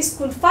scientists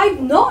could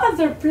find no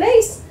other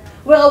place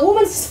where a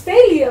woman's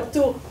failure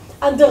to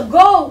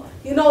undergo,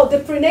 you know, the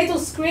prenatal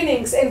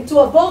screenings and to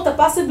abort a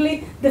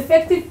possibly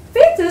defective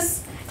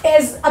fetus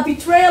as a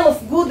betrayal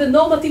of good and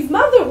normative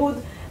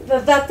motherhood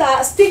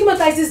that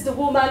stigmatizes the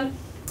woman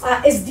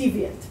as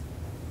deviant.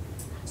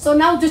 So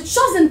now the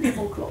chosen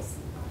people clause.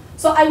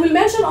 So I will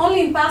mention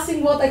only in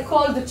passing what I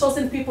call the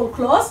chosen people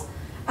clause,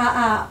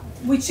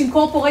 which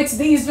incorporates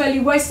the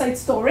Israeli West Side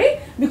Story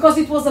because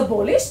it was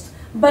abolished.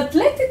 But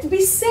let it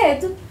be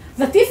said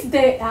that if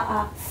the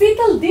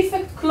fetal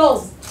defect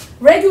clause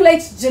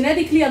regulates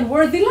genetically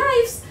unworthy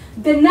lives,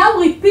 the now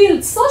repealed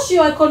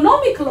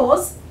socioeconomic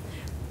laws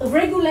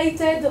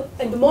regulated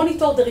and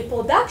monitored the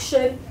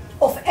reproduction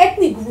of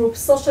ethnic groups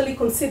socially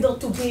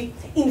considered to be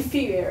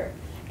inferior.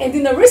 And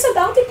in a recent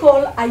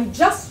article I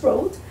just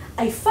wrote,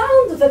 I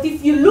found that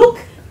if you look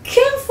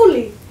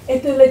carefully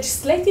at the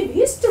legislative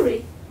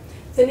history,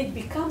 then it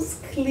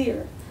becomes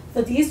clear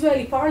that the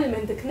Israeli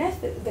parliament, the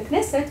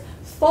Knesset,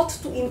 thought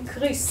to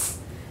increase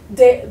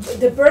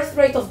the birth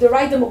rate of the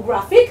right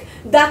demographic,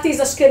 that is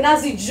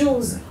Ashkenazi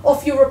Jews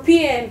of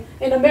European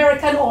and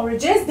American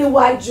origins, the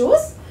white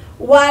Jews,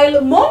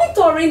 while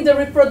monitoring the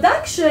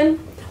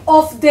reproduction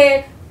of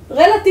the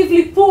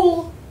relatively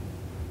poor,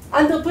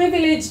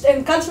 underprivileged,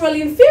 and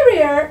culturally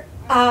inferior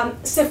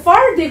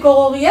Sephardic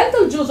or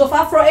Oriental Jews of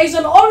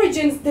Afro-Asian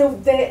origins,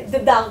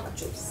 the dark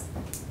Jews.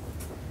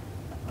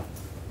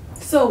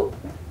 So,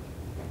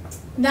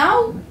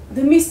 now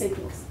the missing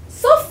clause.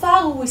 So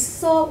far we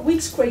saw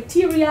which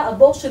criteria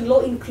abortion law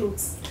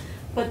includes.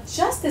 But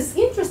just as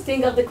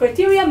interesting are the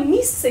criteria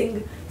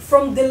missing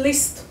from the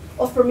list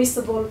of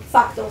permissible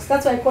factors.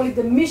 That's why I call it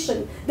the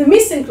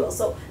missing clause.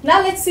 So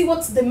now let's see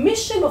what's the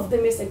mission of the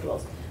missing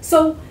clause.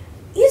 So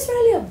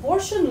Israeli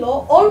abortion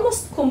law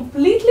almost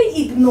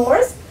completely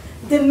ignores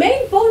the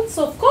main points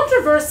of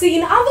controversy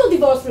in other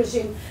divorce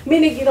regimes,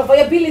 meaning,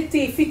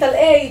 viability, fetal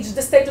age,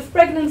 the state of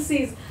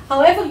pregnancies,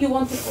 however you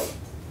want to call it.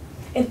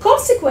 And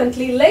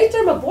consequently,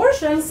 late-term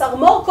abortions are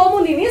more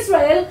common in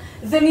Israel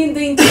than in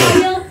the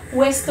entire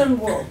Western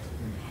world.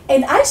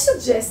 And I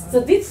suggest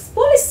that this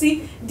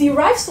policy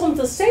derives from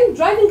the same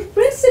driving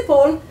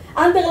principle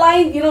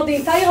underlying, the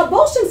entire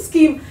abortion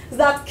scheme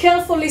that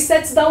carefully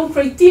sets down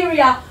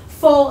criteria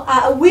for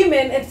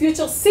women and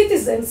future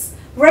citizens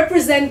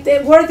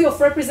worthy of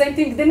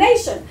representing the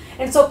nation.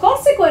 And so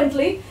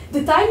consequently,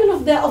 the timing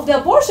of the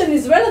abortion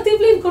is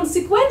relatively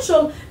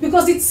inconsequential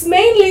because it's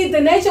mainly the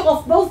nature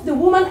of both the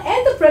woman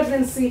and the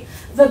pregnancy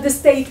that the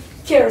state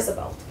cares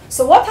about.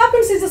 So what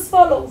happens is as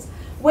follows.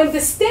 When the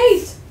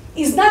state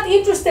is not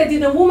interested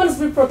in a woman's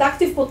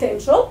reproductive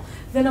potential,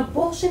 then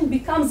abortion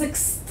becomes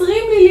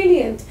extremely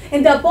lenient,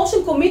 and the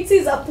abortion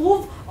committees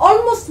approve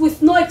almost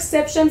with no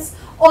exceptions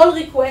all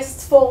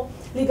requests for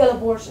legal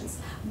abortions.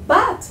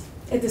 But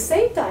at the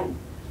same time,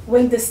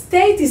 when the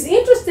state is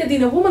interested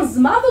in a woman's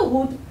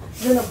motherhood,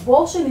 then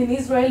abortion in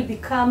Israel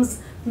becomes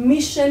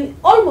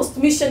almost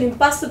mission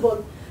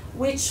impossible,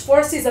 which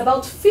forces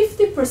about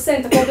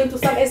 50%, according to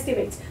some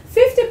estimates,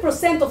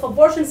 50% of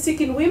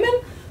abortion-seeking women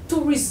to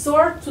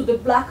resort to the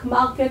black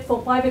market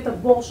for private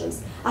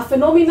abortions, a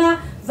phenomena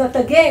that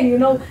again,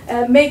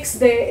 makes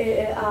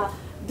the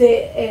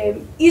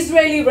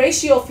Israeli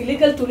ratio of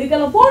illegal to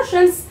legal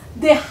abortions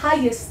the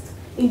highest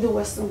in the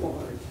Western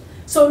world.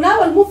 So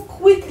now I'll move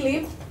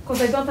quickly,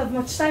 because I don't have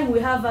much time, we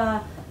have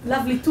a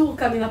lovely tour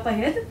coming up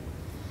ahead,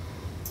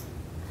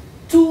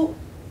 to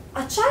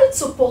a child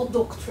support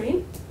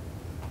doctrine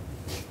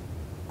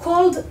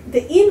called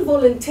the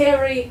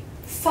involuntary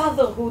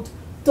fatherhood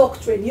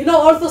doctrine.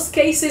 All those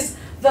cases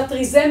that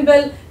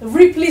resemble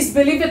Ripley's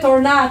Believe It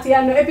or Not,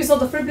 an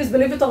episode of Ripley's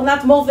Believe It or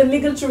Not, more than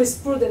legal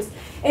jurisprudence.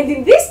 And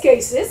in these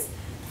cases,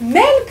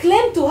 men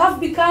claim to have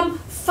become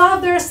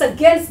fathers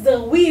against their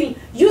will,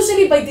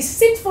 usually by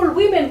deceitful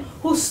women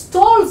who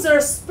stole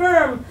their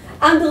sperm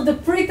under the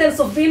pretense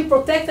of being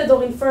protected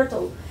or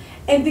infertile.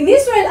 And in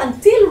Israel,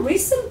 until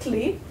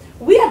recently,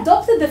 we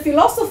adopted the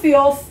philosophy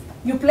of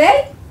you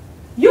play,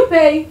 you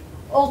pay,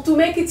 or to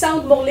make it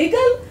sound more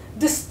legal,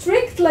 the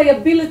strict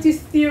liability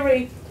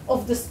theory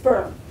of the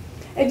sperm.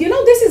 And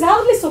this is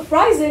hardly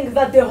surprising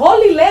that the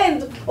holy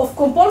land of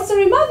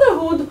compulsory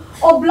motherhood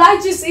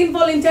obliges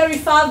involuntary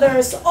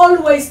fathers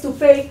always to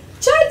pay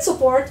child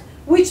support,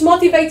 which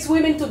motivates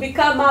women to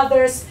become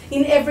mothers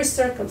in every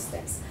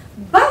circumstance.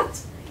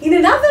 But in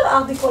another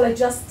article I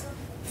just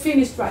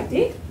finished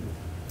writing,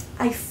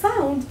 I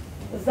found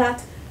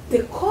that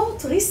the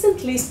court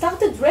recently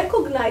started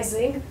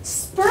recognizing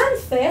sperm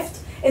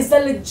theft as a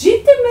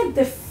legitimate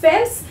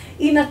defense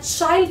in a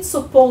child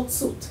support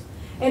suit.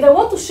 And I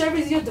want to share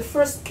with you the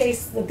first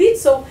case that did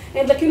so.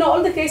 And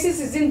all the cases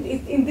is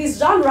in this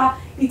genre,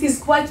 it is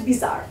quite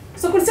bizarre.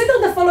 So consider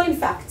the following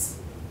facts.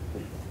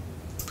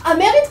 A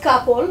married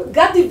couple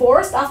got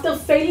divorced after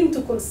failing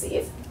to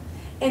conceive.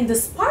 And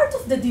as part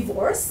of the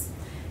divorce,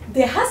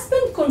 the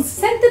husband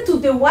consented to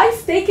the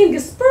wife taking a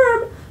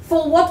sperm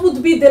for what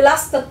would be the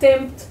last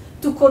attempt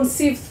to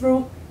conceive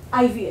through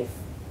IVF.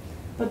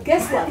 But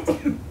guess what?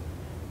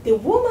 The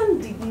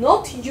woman did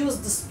not use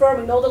the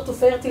sperm in order to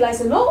fertilize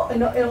her own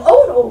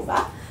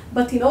ova,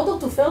 but in order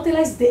to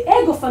fertilize the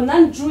egg of a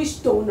non-Jewish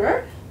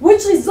donor,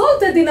 which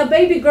resulted in a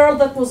baby girl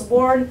that was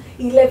born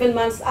 11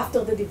 months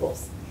after the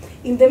divorce.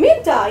 In the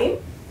meantime,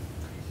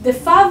 the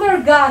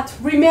father got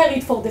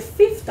remarried for the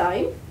 5th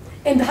time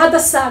and had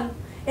a son.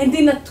 And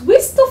in a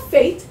twist of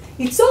fate,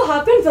 it so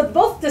happened that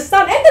both the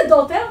son and the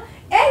daughter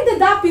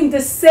ended up in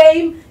the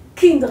same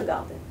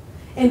kindergarten.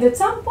 And at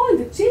some point,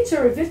 the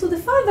teacher revealed to the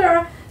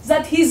father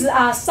that his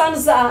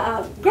son's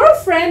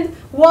girlfriend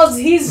was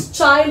his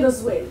child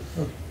as well.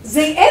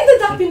 They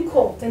ended up in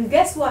court, and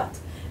guess what?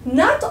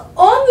 Not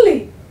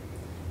only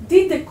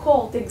did the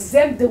court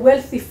exempt the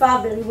wealthy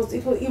father,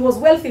 he was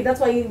wealthy, that's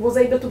why he was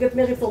able to get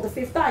married for the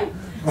 5th time.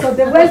 So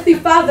the wealthy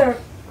father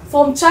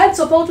from child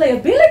support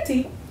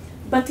liability,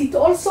 but it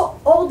also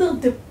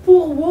ordered the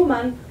poor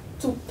woman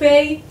to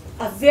pay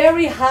a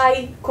very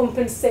high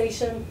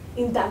compensation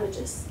in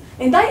damages.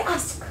 And I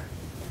ask,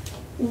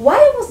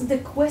 why was the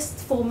quest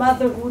for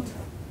motherhood,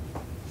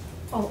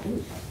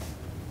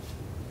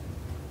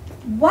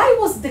 why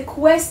was the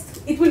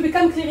quest, it will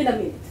become clear in a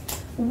minute,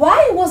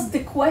 why was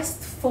the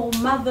quest for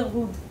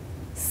motherhood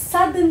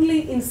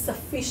suddenly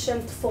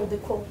insufficient for the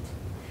court?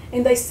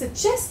 And I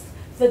suggest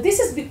that this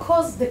is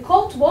because the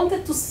court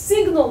wanted to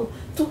signal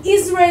to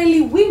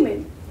Israeli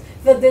women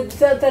that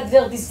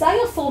their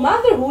desire for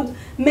motherhood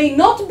may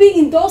not be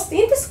endorsed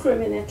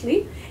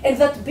indiscriminately, and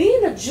that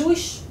being a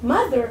Jewish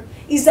mother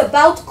is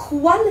about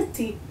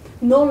quality,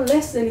 no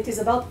less than it is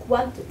about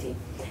quantity.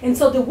 And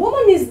so the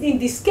woman in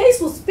this case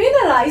was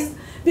penalized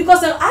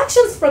because her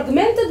actions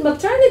fragmented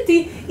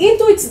maternity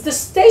into its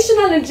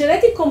gestational and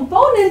genetic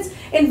components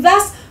and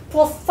thus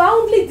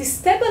profoundly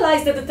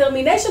destabilized the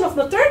determination of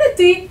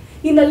maternity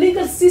in a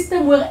legal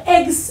system where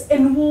eggs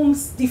and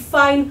wombs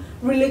define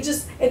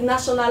religious and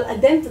national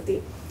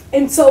identity.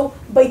 And so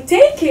by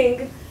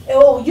taking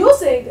or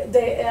using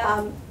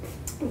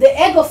the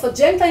egg of a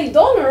Gentile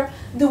donor,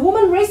 the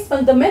woman raised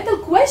fundamental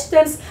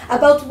questions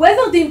about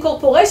whether the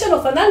incorporation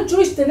of a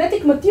non-Jewish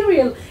genetic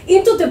material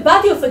into the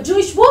body of a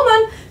Jewish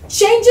woman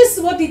changes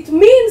what it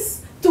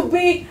means to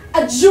be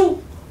a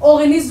Jew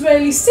or an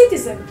Israeli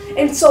citizen.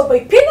 And so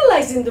by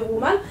penalizing the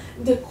woman,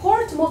 the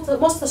court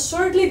most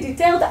assuredly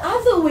deterred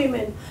other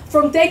women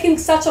from taking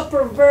such a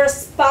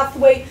perverse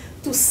pathway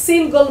to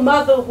single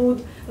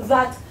motherhood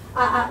that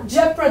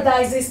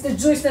jeopardizes the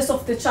Jewishness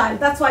of the child.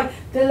 That's why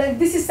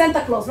this is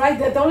Santa Claus, right?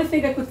 The only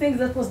thing I could think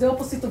that was the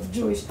opposite of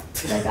Jewish.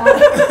 Like,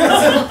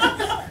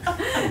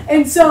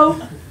 and so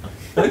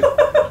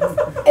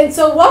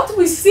what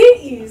we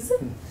see is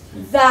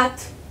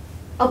that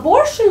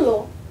abortion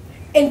law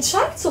and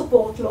child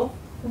support law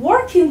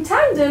work in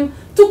tandem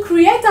to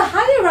create a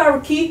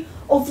hierarchy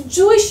of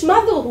Jewish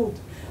motherhood.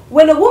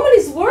 When a woman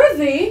is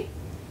worthy,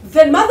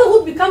 then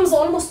motherhood becomes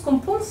almost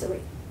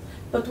compulsory.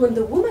 But when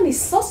the woman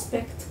is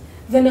suspect,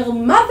 then her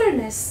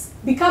motherness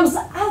becomes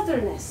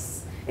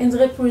otherness and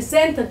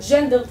represent a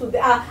gender to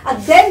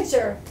a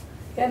danger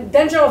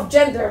of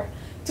gender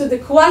to the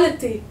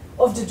quality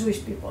of the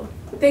Jewish people.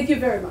 Thank you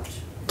very much.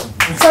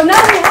 So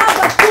now we have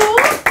a tour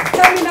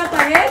coming up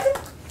ahead.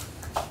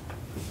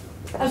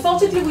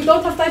 Unfortunately, we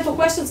don't have time for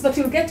questions, but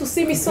you'll get to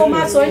see me so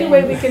much. So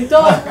anyway, we can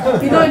talk,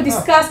 and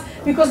discuss,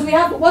 because we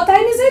have, what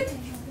time is it?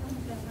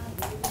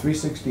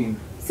 3:16.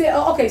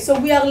 Okay, so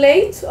we are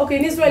late. Okay,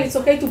 in Israel it's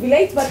okay to be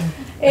late, but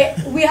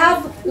we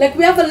have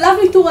a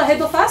lovely tour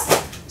ahead of us.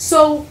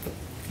 So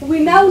we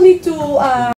now need to